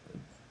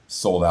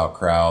 sold out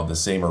crowd, the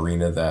same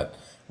arena that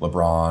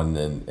LeBron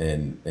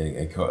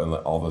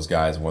and all those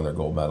guys won their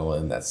gold medal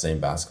in, that same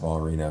basketball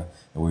arena,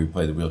 and we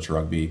played the wheelchair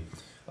rugby.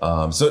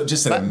 So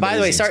just an amazing by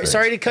the way, experience.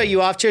 sorry to cut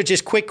you off, Joe.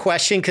 Just quick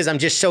question, because I'm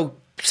just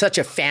such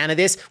a fan of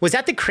this. Was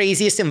that the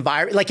craziest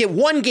environment? Like at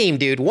one game,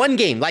 dude,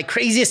 like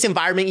craziest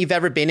environment you've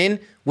ever been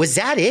in? Was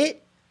that it?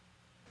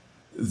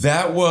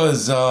 That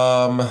was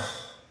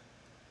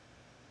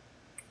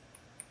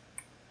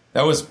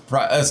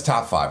that's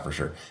top five for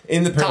sure.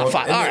 In the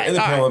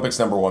Paralympics,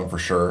 number one for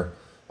sure.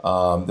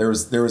 There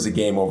was a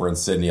game over in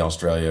Sydney,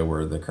 Australia,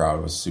 where the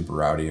crowd was super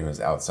rowdy and it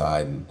was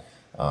outside, and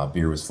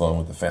beer was flowing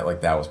with the fan.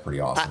 Like that was pretty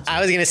awesome. I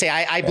was gonna say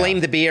I blame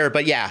the beer,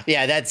 but yeah,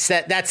 that's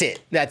it. That's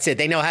it.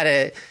 They know how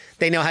to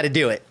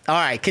do it. All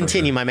right,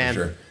 continue, my man. For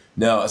sure.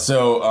 No,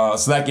 so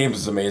that game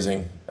was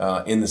amazing.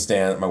 In the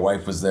stand, my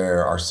wife was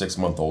there. Our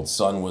 6-month-old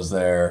son was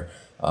there.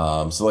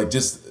 So like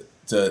just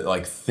to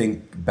like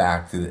think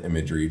back to the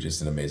imagery,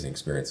 just an amazing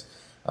experience.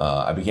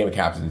 I became a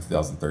captain in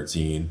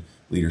 2013.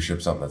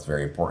 Leadership, something that's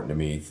very important to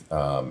me.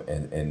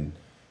 And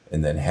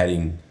then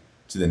heading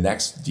to the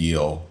next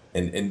deal.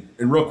 And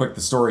real quick,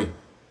 the story,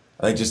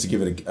 I think just to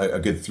give it a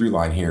good through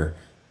line here.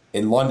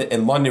 In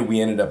London,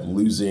 we ended up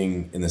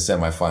losing in the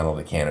semifinal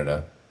to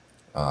Canada.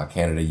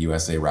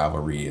 Canada-USA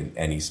rivalry in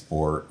any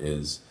sport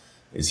is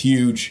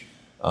huge.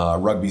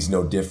 Rugby's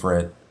no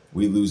different.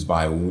 We lose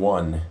by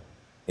 1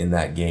 in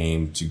that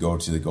game to go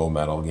to the gold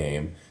medal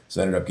game.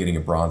 So I ended up getting a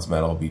bronze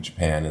medal, beat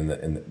Japan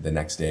in the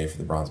next day for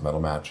the bronze medal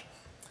match.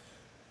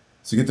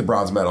 So get the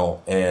bronze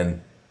medal.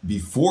 And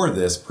before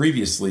this,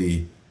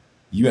 previously,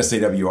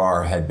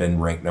 USAWR had been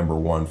ranked number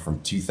 1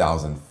 from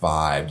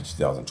 2005 to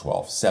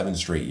 2012. 7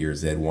 straight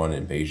years. They had won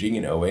in Beijing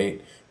in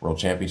 2008, World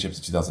Championships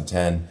in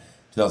 2010,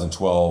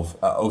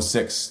 2012,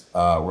 06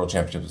 World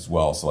Championships as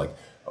well. So like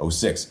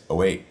 06,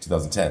 08,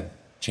 2010,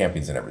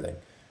 champions and everything.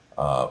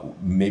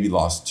 Maybe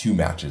lost 2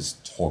 matches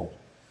total.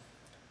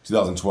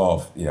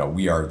 2012,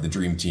 we are the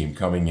dream team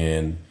coming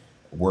in.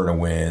 We're to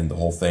win the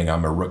whole thing.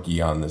 I'm a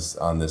rookie on this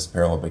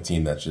Paralympic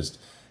team that just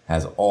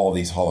has all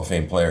these Hall of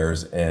Fame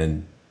players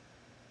and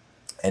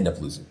end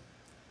up losing.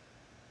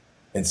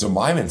 And so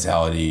my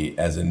mentality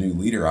as a new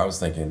leader, I was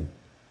thinking,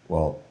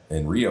 well,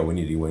 in Rio, we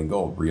need to win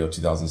gold. Rio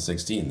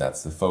 2016,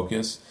 that's the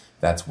focus.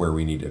 That's where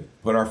we need to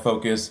put our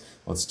focus.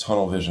 Let's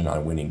tunnel vision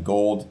on winning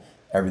gold.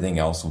 Everything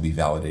else will be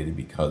validated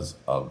because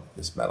of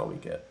this medal we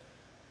get.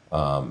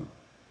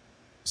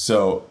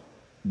 So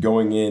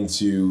going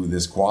into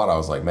this quad, I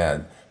was like,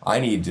 man, I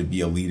need to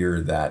be a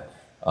leader that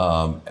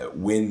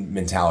win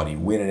mentality,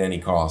 win at any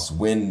cost,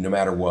 win no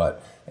matter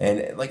what.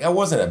 And like I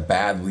wasn't a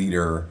bad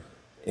leader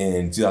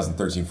in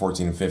 2013,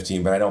 14, and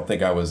 15, but I don't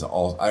think I was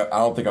I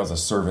don't think I was a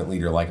servant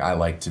leader like I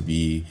like to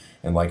be,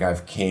 and like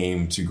I've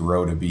came to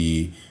grow to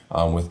be,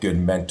 with good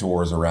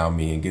mentors around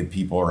me and good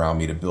people around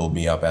me to build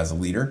me up as a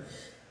leader.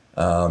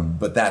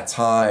 But that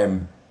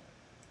time,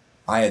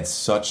 I had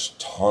such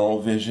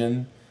tunnel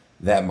vision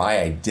that my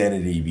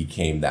identity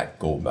became that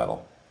gold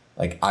medal.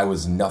 Like I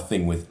was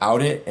nothing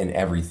without it and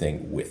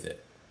everything with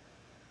it.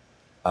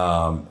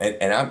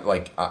 And I'm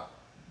like,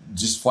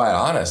 just flat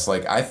honest,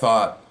 like I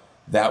thought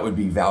that would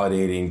be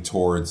validating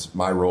towards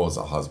my role as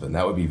a husband.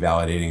 That would be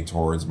validating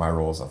towards my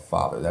role as a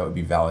father. That would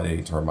be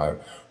validating toward my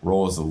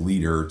role as a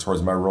leader,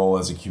 towards my role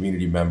as a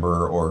community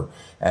member or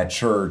at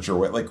church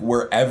or like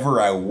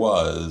wherever I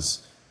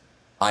was,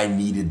 I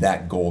needed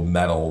that gold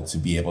medal to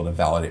be able to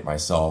validate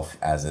myself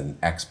as an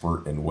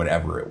expert in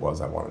whatever it was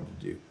I wanted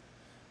to do.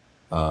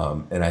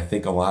 And I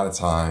think a lot of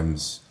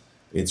times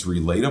it's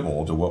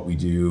relatable to what we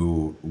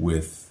do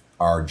with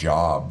our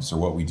jobs or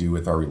what we do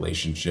with our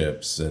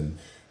relationships. And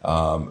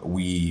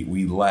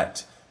we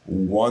let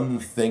one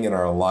thing in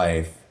our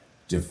life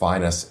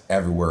define us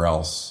everywhere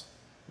else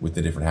with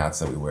the different hats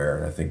that we wear.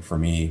 And I think for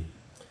me,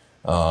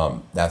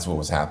 that's what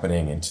was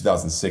happening. In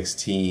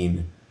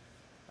 2016,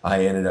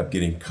 I ended up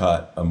getting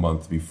cut a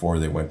month before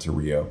they went to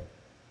Rio.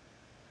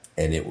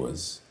 And it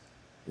was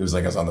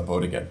like I was on the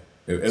boat again.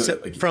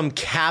 From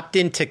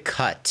captain to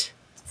cut.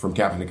 From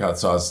captain to cut.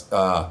 So I was,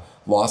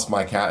 lost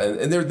my cat.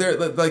 And there,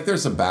 like,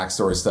 there's some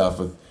backstory stuff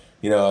with,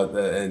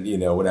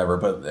 whatever.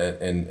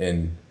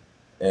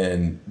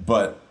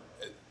 But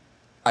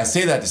I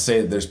say that to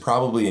say that there's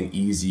probably an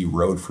easy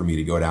road for me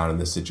to go down in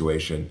this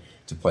situation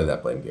to play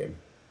that blame game,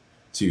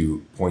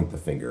 to point the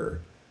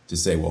finger, to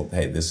say, well,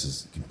 hey, this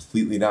is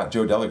completely not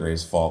Joe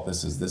Delagrave's fault.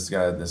 This is this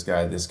guy. You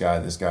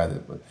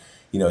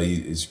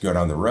go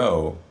down the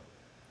row.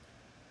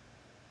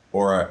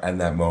 Or in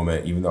that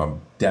moment, even though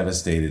I'm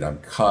devastated, I'm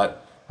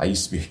cut. I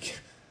used to be,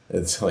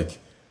 it's like,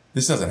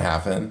 this doesn't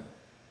happen.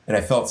 And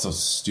I felt so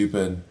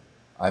stupid.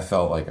 I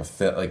felt like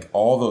like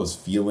all those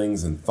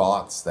feelings and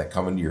thoughts that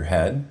come into your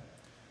head.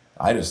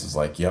 I just was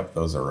like, yep,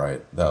 those are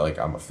right. That like,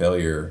 I'm a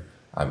failure.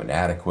 I'm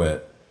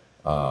inadequate.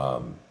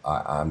 I'm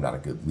not a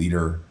good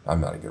leader.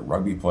 I'm not a good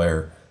rugby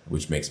player,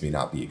 which makes me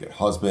not be a good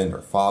husband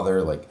or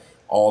father, like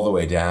all the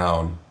way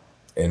down,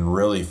 and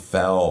really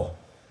fell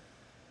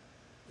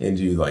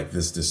into like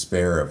this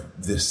despair of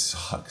this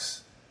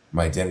sucks.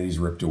 My identity's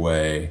ripped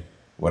away.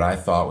 What I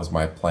thought was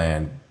my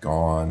plan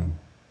gone,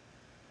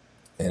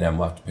 and I'm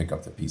left to pick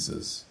up the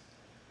pieces.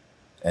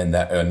 And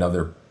that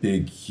another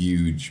big,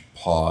 huge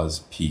pause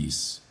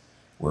piece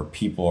where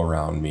people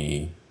around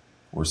me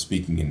were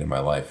speaking into my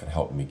life and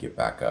helping me get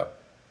back up.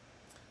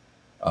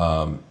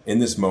 In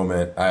this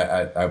moment,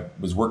 I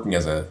was working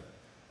as a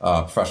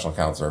professional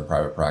counselor in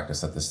private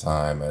practice at this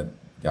time. I'd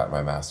got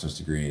my master's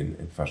degree in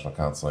professional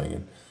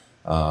counseling,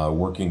 and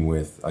working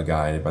with a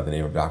guy by the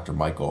name of Dr.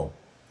 Michael.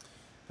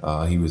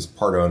 He was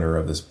part owner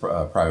of this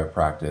private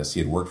practice. He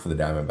had worked for the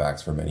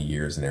Diamondbacks for many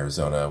years in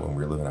Arizona when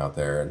we were living out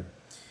there.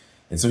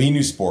 And so he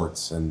knew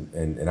sports,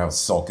 and I was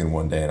sulking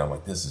one day, and I'm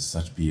like, this is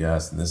such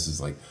BS, and this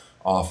is like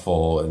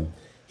awful. And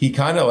he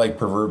kind of like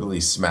proverbially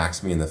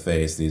smacks me in the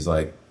face, and he's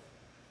like,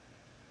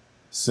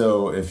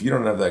 so if you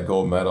don't have that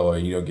gold medal or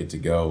you don't get to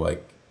go,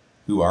 like,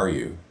 who are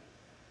you?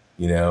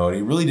 And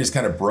he really just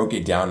kind of broke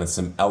it down in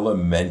some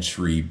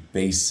elementary,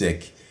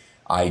 basic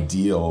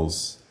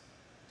ideals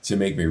to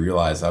make me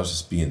realize I was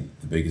just being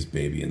the biggest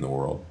baby in the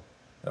world.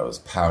 I was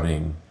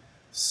pouting,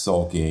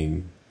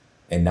 sulking,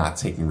 and not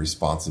taking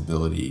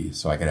responsibility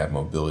so I could have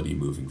mobility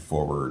moving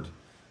forward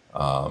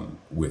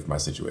with my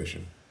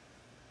situation.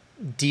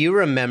 Do you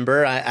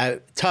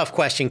remember, tough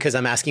question because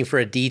I'm asking for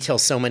a detail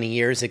so many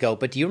years ago,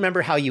 but do you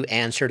remember how you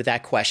answered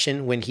that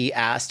question when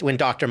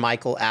Dr.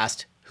 Michael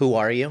asked, who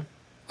are you?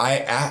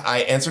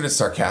 I answered it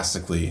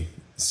sarcastically.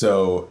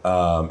 So,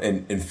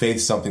 and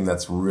faith's something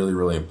that's really,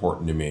 really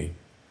important to me.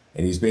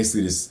 And he's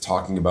basically just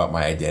talking about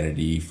my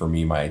identity. For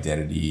me, my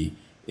identity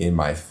in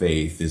my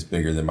faith is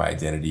bigger than my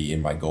identity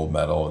in my gold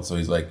medal. And so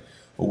he's like,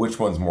 well, which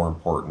one's more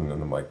important?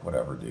 And I'm like,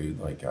 whatever, dude.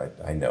 Like,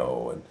 I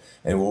know.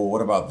 And well,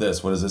 what about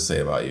this? What does this say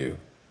about you?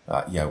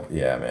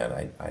 Yeah,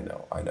 man, I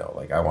know.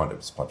 Like, I wanted to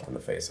just punch him in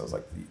the face. I was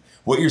like,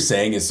 what you're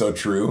saying is so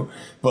true,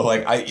 but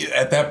like,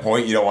 at that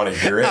point, you don't want to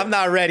hear it. I'm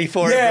not ready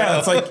for it.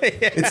 Yeah,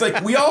 it's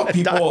like we all have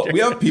people.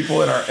 We have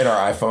people in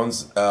our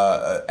iPhones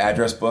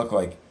address book.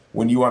 Like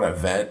when you want to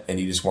vent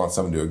and you just want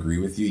someone to agree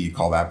with you, you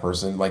call that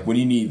person. Like when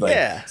you need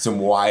some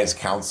wise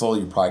counsel,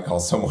 you probably call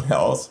someone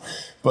else.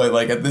 But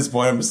like at this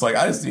point, I'm just like,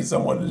 I just need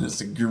someone to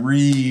just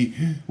agree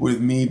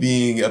with me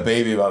being a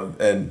baby about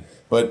it.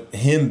 But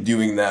him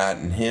doing that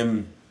and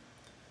him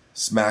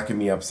smacking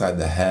me upside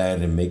the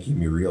head and making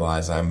me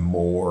realize I'm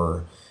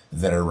more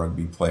than a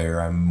rugby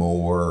player. I'm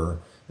more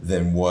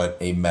than what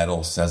a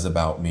medal says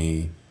about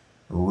me.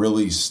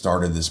 Really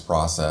started this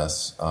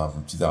process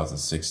from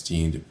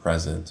 2016 to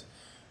present,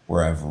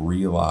 where I've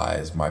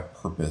realized my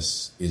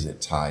purpose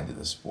isn't tied to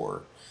the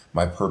sport.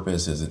 My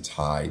purpose isn't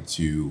tied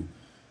to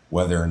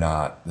whether or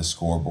not the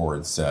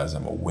scoreboard says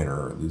I'm a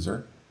winner or a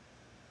loser.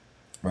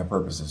 My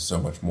purpose is so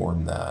much more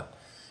than that.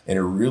 And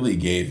it really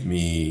gave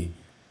me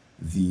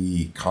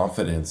the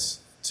confidence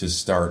to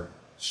start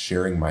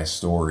sharing my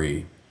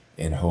story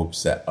in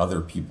hopes that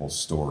other people's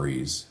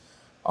stories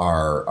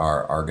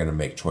are going to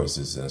make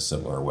choices in a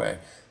similar way.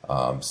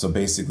 So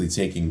basically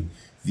taking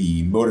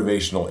the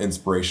motivational,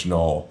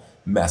 inspirational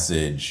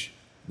message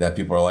that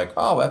people are like,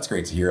 oh, that's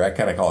great to hear. I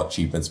kind of call it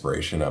cheap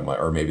inspiration,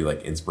 or maybe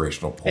like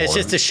inspirational porn. It's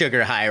just a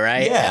sugar high,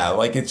 right? Yeah,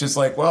 like it's just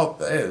like, well,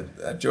 hey,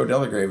 Joe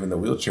Delagrave in the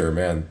wheelchair,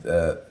 man,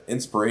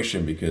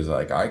 inspiration, because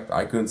like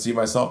I couldn't see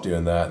myself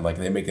doing that, and like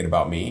they make it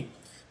about me.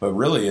 But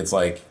really, it's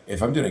like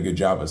if I'm doing a good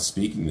job of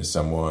speaking to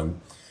someone,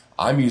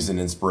 I'm using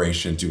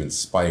inspiration to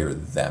inspire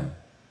them.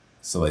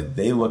 So like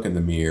they look in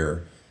the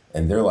mirror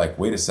and they're like,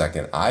 wait a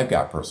second, I've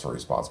got personal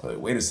responsibility.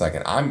 Wait a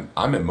second,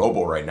 I'm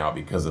immobile right now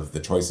because of the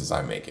choices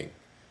I'm making.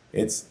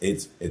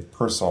 It's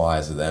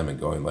personalized to them and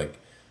going like,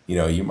 you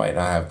know, you might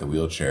not have the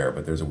wheelchair,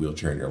 but there's a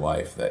wheelchair in your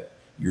life that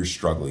you're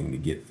struggling to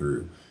get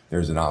through.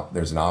 There's an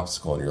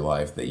obstacle in your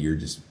life that you're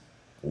just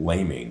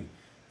blaming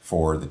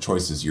for the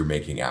choices you're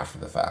making after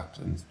the fact.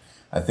 And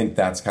I think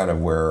that's kind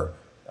of where,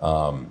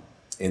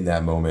 in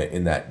that moment,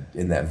 in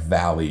that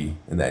valley,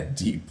 in that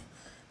deep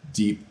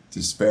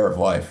despair of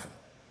life,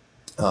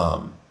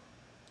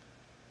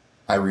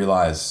 I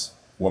realized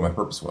what my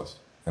purpose was,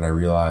 and I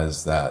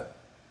realized that,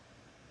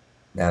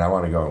 man, I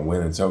want to go and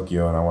win in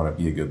Tokyo, and I want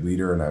to be a good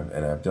leader,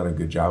 and I've done a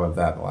good job of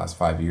that the last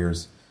 5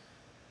 years,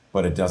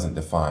 but it doesn't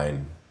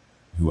define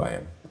who I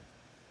am.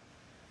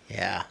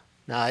 Yeah,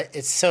 no,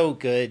 it's so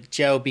good,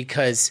 Joe,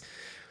 because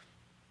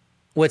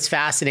what's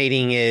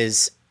fascinating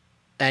is,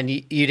 and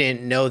you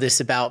didn't know this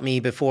about me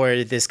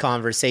before this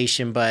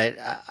conversation, but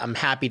I'm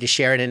happy to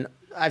share it, and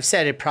I've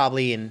said it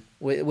probably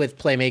with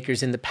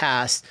Playmakers in the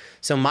past.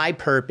 So my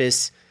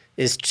purpose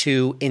is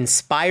to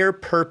inspire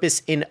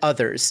purpose in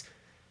others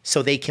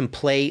so they can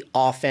play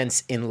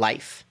offense in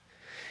life.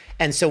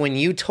 And so when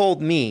you told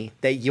me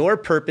that your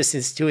purpose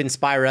is to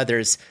inspire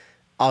others,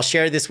 I'll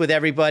share this with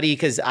everybody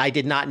because I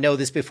did not know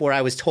this before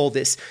I was told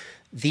this.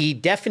 The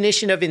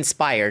definition of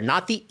inspire,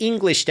 not the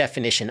English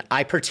definition.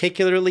 I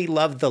particularly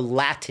love the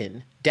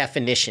Latin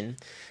definition,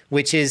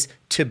 which is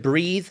to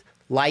breathe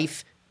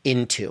life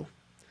into.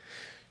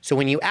 So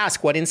when you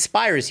ask what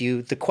inspires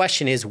you, the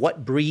question is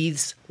what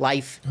breathes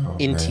life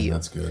into you.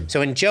 That's good.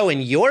 So Joe, in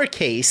your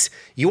case,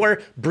 you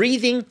are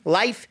breathing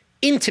life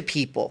into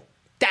people.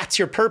 That's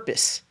your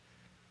purpose.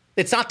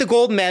 It's not the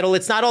gold medal.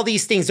 It's not all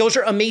these things. Those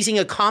are amazing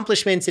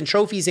accomplishments and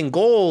trophies and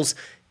goals.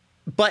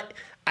 But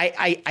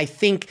I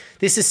think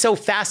this is so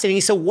fascinating.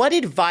 So what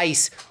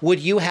advice would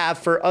you have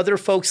for other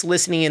folks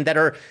listening in that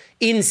are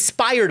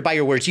inspired by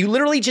your words? You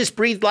literally just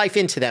breathed life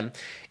into them,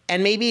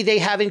 and maybe they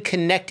haven't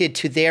connected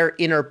to their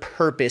inner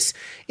purpose.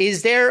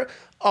 Is there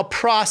a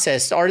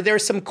process? Are there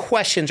some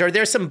questions? Are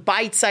there some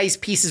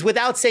bite-sized pieces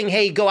without saying,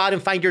 hey, go out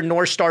and find your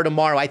North Star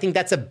tomorrow? I think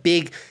that's a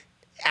big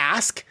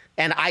ask.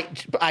 And I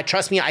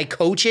trust me, I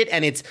coach it,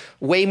 and it's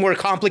way more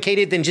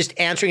complicated than just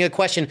answering a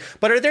question.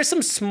 But are there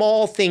some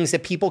small things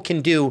that people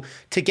can do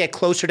to get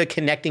closer to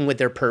connecting with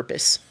their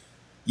purpose?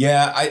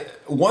 Yeah,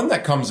 one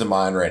that comes to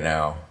mind right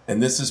now,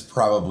 and this is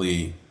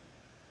probably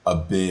a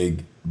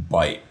big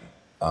bite.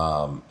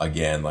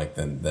 Again, like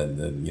then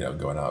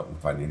going out and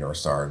finding your North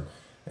Star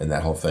and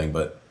that whole thing.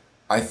 But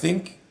I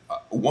think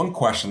one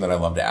question that I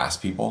love to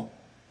ask people,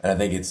 and I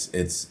think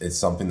it's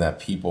something that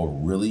people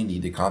really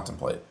need to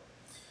contemplate.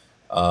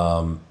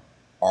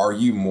 Are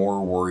you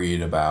more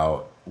worried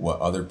about what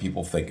other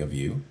people think of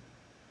you,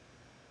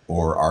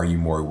 or are you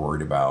more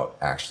worried about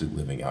actually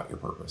living out your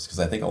purpose? Because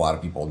I think a lot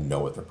of people know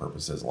what their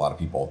purpose is. A lot of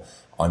people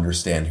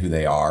understand who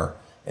they are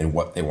and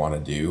what they want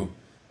to do,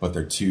 but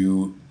they're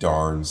too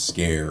darn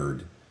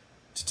scared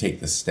to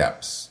take the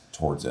steps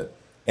towards it.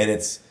 And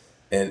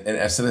and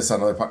I said this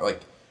on another part,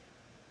 like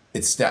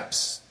it's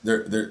steps.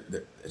 They're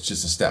it's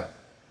just a step,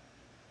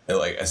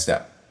 like a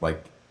step,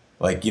 like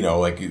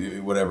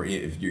whatever.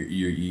 If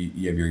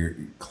you have your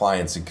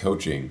clients in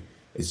coaching,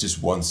 it's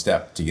just one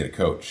step to get a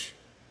coach,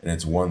 and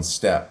it's one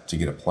step to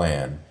get a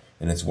plan,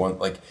 and it's one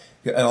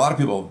and a lot of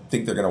people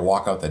think they're going to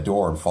walk out the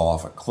door and fall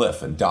off a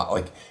cliff and die.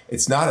 Like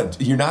it's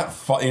not you're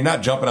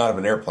not jumping out of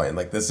an airplane.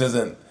 Like this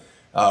isn't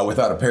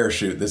without a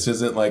parachute. This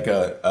isn't like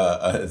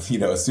a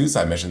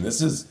suicide mission.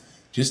 This is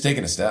just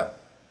taking a step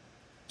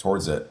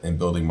towards it and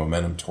building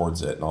momentum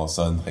towards it, and all of a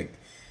sudden like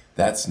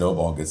that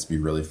snowball gets to be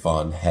really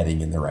fun, heading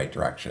in the right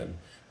direction.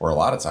 Where a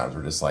lot of times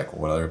we're just like,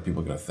 what are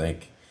people going to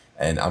think?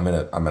 And I'm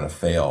gonna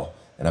fail,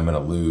 and I'm gonna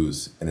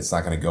lose, and it's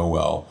not gonna go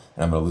well,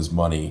 and I'm gonna lose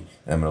money,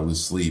 and I'm gonna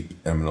lose sleep,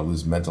 and I'm gonna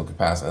lose mental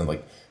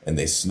capacity, and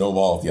they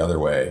snowball the other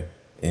way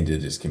into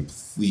just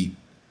complete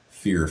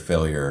fear of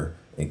failure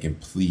and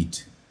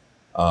complete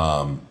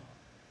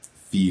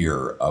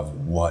fear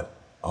of what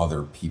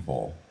other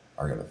people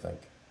are gonna think.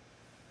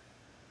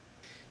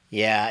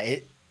 Yeah,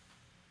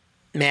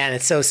 man,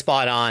 it's so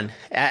spot on.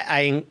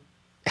 I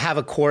have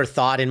a core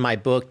thought in my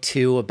book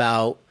too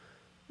about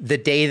the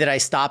day that I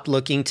stopped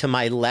looking to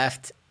my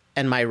left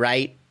and my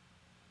right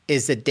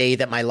is the day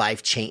that my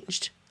life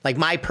changed. Like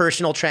my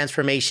personal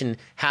transformation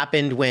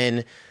happened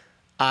when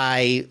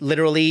I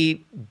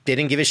literally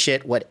didn't give a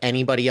shit what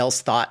anybody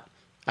else thought.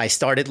 I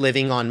started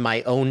living on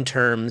my own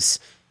terms.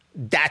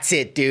 That's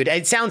it, dude.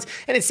 It sounds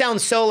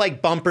so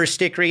like bumper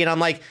stickery. And I'm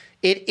like,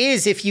 it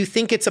is. If you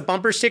think it's a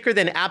bumper sticker,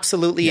 then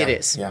absolutely it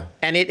is. Yeah.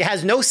 And it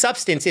has no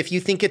substance if you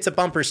think it's a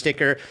bumper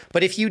sticker.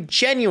 But if you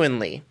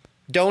genuinely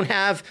don't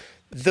have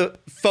the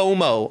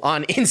FOMO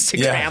on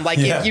Instagram,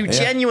 if you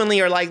genuinely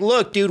are like,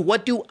 look, dude,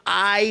 what do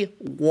I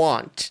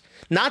want?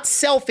 Not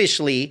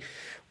selfishly.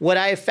 What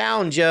I have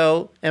found,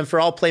 Joe, and for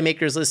all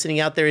playmakers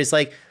listening out there, is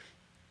like,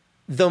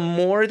 the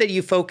more that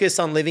you focus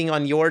on living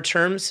on your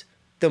terms,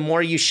 the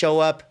more you show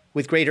up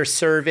with greater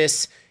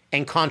service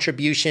and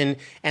contribution,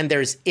 and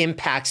there's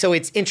impact. So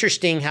it's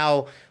interesting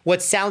how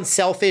what sounds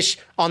selfish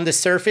on the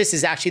surface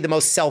is actually the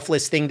most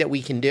selfless thing that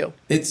we can do.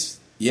 It's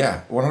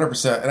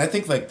 100%. And I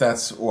think like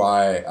that's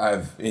why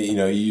I've,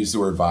 you use the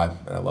word vibe,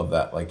 and I love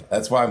that. Like,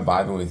 that's why I'm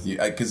vibing with you,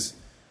 because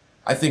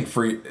I think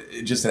for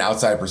just an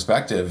outside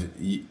perspective,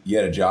 you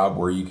had a job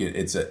where you could,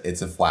 it's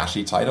a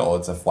flashy title.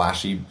 It's a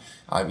flashy,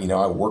 I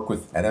work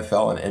with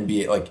NFL and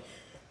NBA,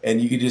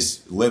 and you could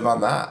just live on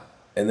that.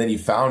 And then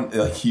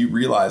you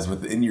realize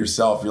within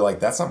yourself, you're like,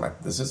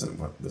 this isn't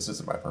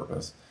my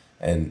purpose.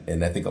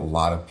 And I think a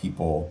lot of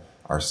people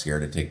are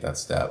scared to take that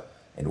step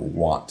and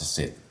want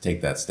to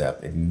take that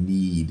step and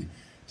need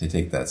to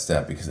take that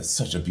step, because it's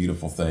such a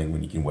beautiful thing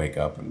when you can wake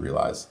up and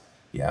realize,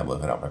 I'm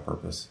living out my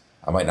purpose.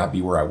 I might not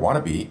be where I want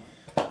to be,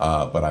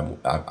 but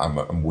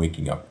I'm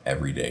waking up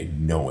every day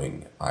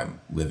knowing I'm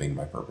living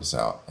my purpose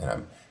out, and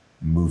I'm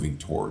moving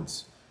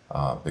towards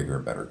bigger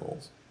and better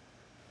goals.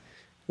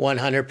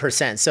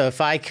 100%. So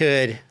if I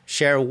could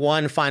share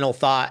one final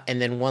thought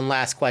and then one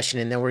last question,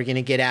 and then we're going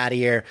to get out of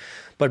here.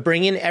 But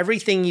bring in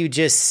everything you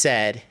just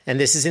said, and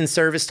this is in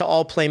service to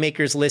all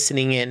playmakers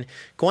listening in,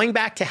 going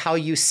back to how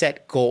you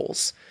set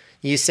goals.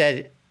 You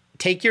said,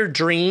 take your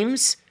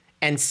dreams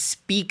and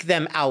speak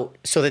them out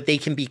so that they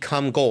can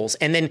become goals.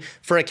 And then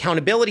for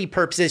accountability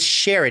purposes,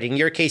 share it. In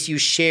your case, you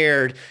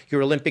shared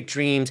your Olympic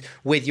dreams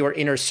with your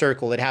inner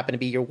circle. It happened to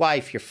be your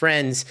wife, your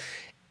friends.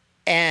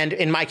 And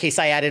in my case,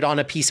 I added on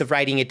a piece of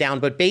writing it down,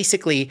 but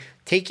basically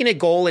taking a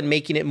goal and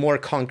making it more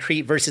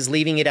concrete versus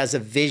leaving it as a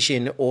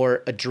vision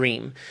or a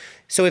dream.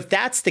 So if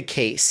that's the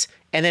case,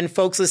 and then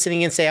folks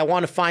listening and say, I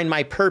want to find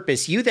my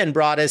purpose, you then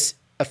brought us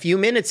a few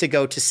minutes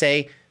ago to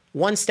say,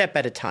 one step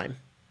at a time.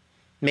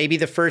 Maybe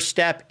the first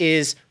step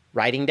is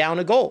writing down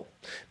a goal.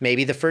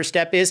 Maybe the first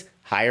step is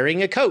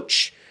hiring a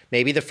coach.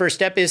 Maybe the first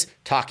step is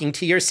talking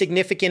to your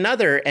significant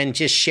other and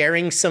just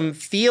sharing some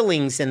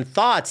feelings and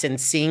thoughts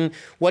and seeing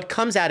what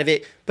comes out of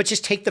it. But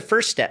just take the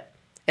first step.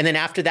 And then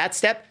after that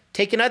step,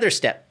 take another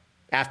step.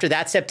 After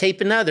that step, take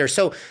another.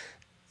 So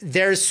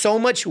there's so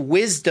much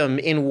wisdom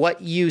in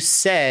what you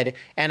said,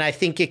 and I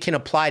think it can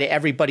apply to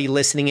everybody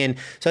listening in.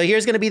 So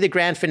here's going to be the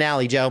grand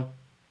finale, Joe.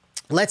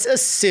 Let's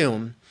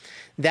assume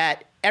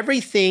that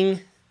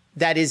everything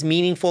that is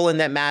meaningful and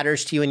that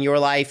matters to you in your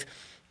life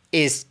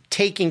is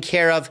taken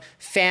care of.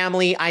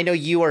 Family, I know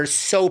you are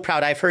so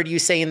proud. I've heard you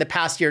say in the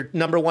past your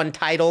number one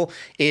title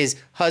is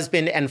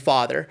husband and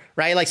father,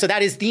 right? So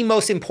that is the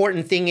most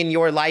important thing in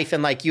your life,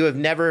 and you've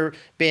never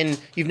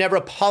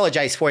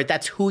apologized for it.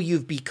 That's who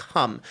you've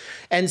become.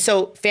 And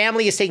so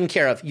family is taken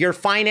care of. Your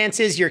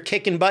finances, you're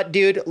kicking butt,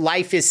 dude.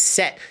 Life is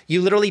set.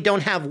 You literally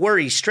don't have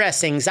worry,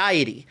 stress,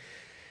 anxiety.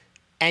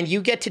 And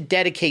you get to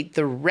dedicate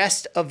the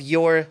rest of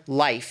your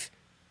life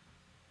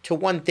to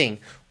one thing.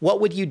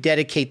 What would you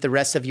dedicate the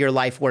rest of your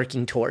life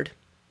working toward?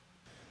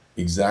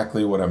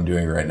 Exactly what I'm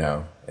doing right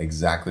now.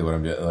 Exactly what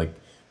I'm doing.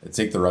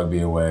 Take the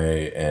rugby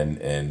away,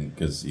 and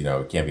because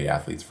it can't be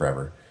athletes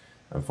forever,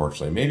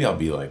 unfortunately. Maybe I'll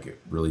be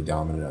really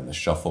dominant on the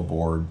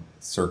shuffleboard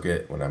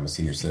circuit when I'm a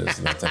senior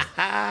citizen.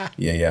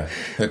 Yeah.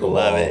 Pickleball.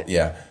 Love it.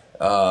 Yeah.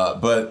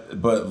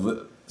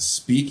 But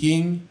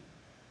speaking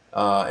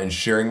and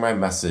sharing my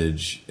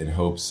message in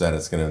hopes that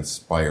it's going to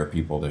inspire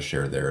people to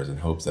share theirs, in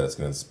hopes that it's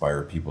going to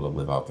inspire people to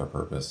live out their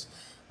purpose,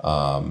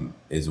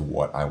 is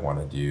what I want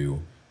to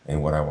do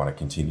and what I want to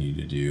continue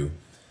to do.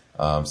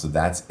 So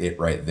that's it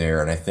right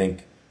there. And I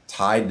think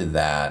tied to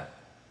that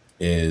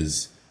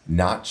is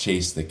not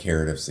chase the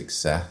carrot of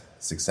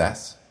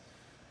success,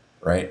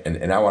 right?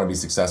 And I want to be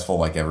successful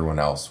like everyone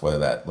else, whether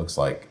that looks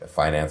like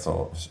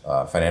financial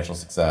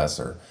success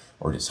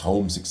or just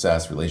home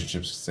success,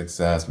 relationship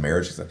success,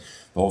 marriage success,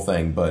 the whole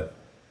thing. But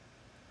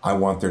I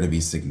want there to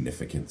be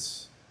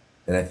significance.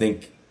 And I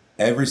think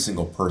every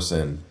single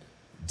person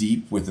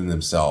deep within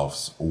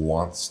themselves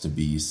wants to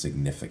be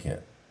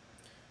significant.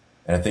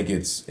 And I think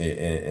it's,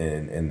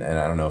 and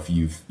I don't know if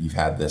you've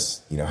had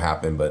this,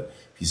 happen, but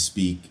if you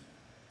speak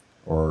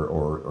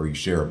or you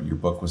share your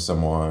book with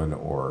someone,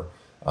 or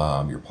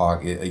your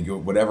pocket,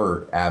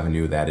 whatever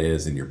avenue that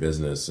is in your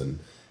business,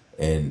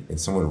 and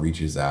someone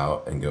reaches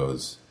out and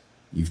goes,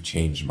 "You've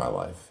changed my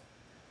life.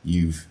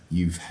 You've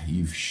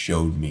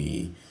showed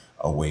me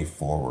a way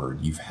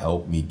forward. You've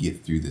helped me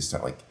get through this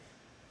time."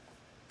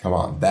 Come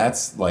on,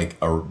 that's like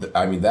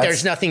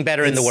there's nothing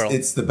better in the world.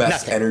 It's the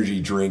best energy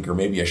drink, or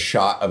maybe a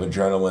shot of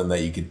adrenaline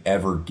that you could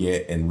ever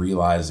get, and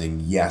realizing,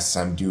 yes,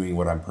 I'm doing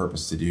what I'm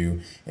purposed to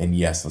do, and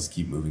yes, let's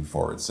keep moving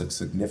forward. So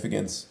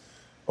significance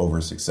over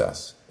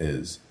success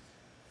is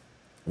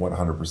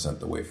 100%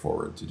 the way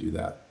forward to do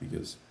that,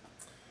 because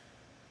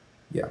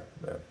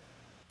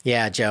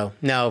yeah, Joe.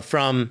 No,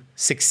 from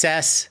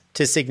success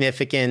to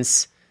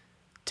significance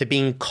to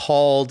being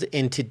called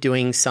into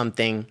doing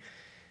something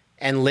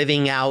and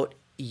living out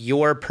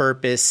your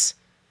purpose,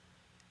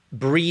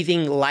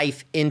 breathing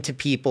life into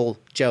people,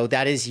 Joe.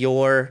 That is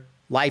your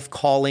life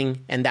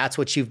calling, and that's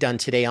what you've done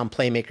today on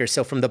Playmakers.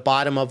 So from the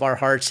bottom of our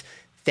hearts,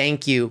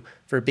 thank you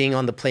for being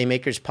on the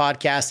Playmakers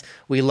podcast.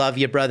 We love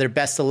you, brother.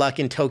 Best of luck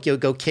in Tokyo.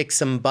 Go kick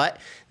some butt,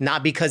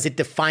 not because it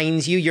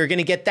defines you. You're going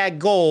to get that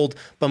gold,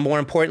 but more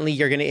importantly,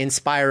 you're going to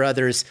inspire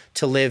others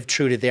to live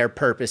true to their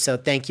purpose. So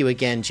thank you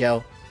again,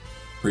 Joe.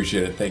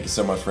 Appreciate it. Thank you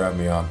so much for having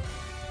me on.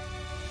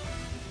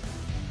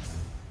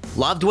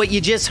 Loved what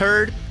you just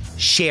heard?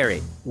 Share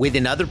it with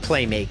another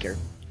Playmaker.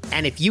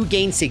 And if you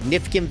gain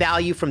significant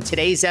value from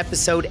today's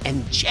episode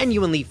and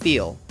genuinely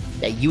feel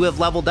that you have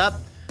leveled up,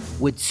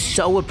 would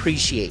so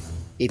appreciate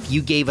if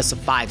you gave us a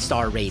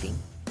 5-star rating.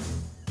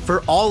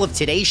 For all of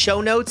today's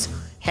show notes,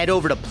 head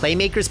over to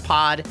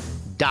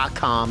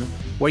playmakerspod.com,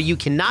 where you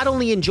can not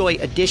only enjoy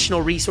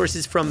additional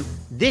resources from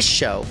this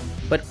show,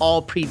 but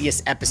all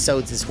previous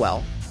episodes as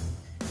well.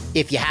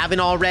 If you haven't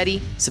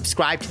already,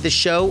 subscribe to the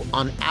show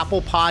on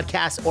Apple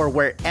Podcasts or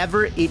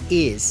wherever it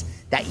is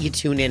that you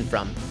tune in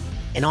from.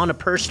 And on a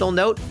personal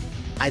note,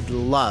 I'd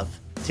love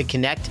to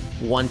connect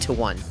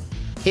one-to-one.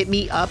 Hit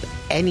me up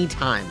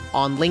anytime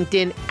on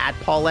LinkedIn at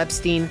Paul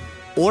Epstein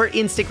or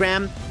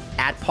Instagram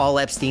at Paul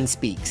Epstein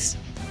Speaks.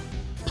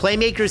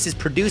 Playmakers is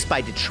produced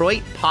by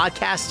Detroit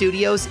Podcast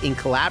Studios in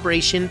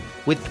collaboration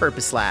with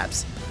Purpose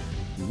Labs.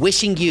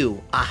 Wishing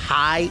you a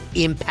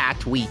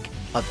high-impact week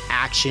of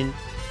action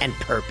and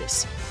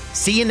purpose.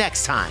 See you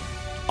next time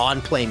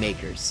on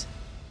Playmakers.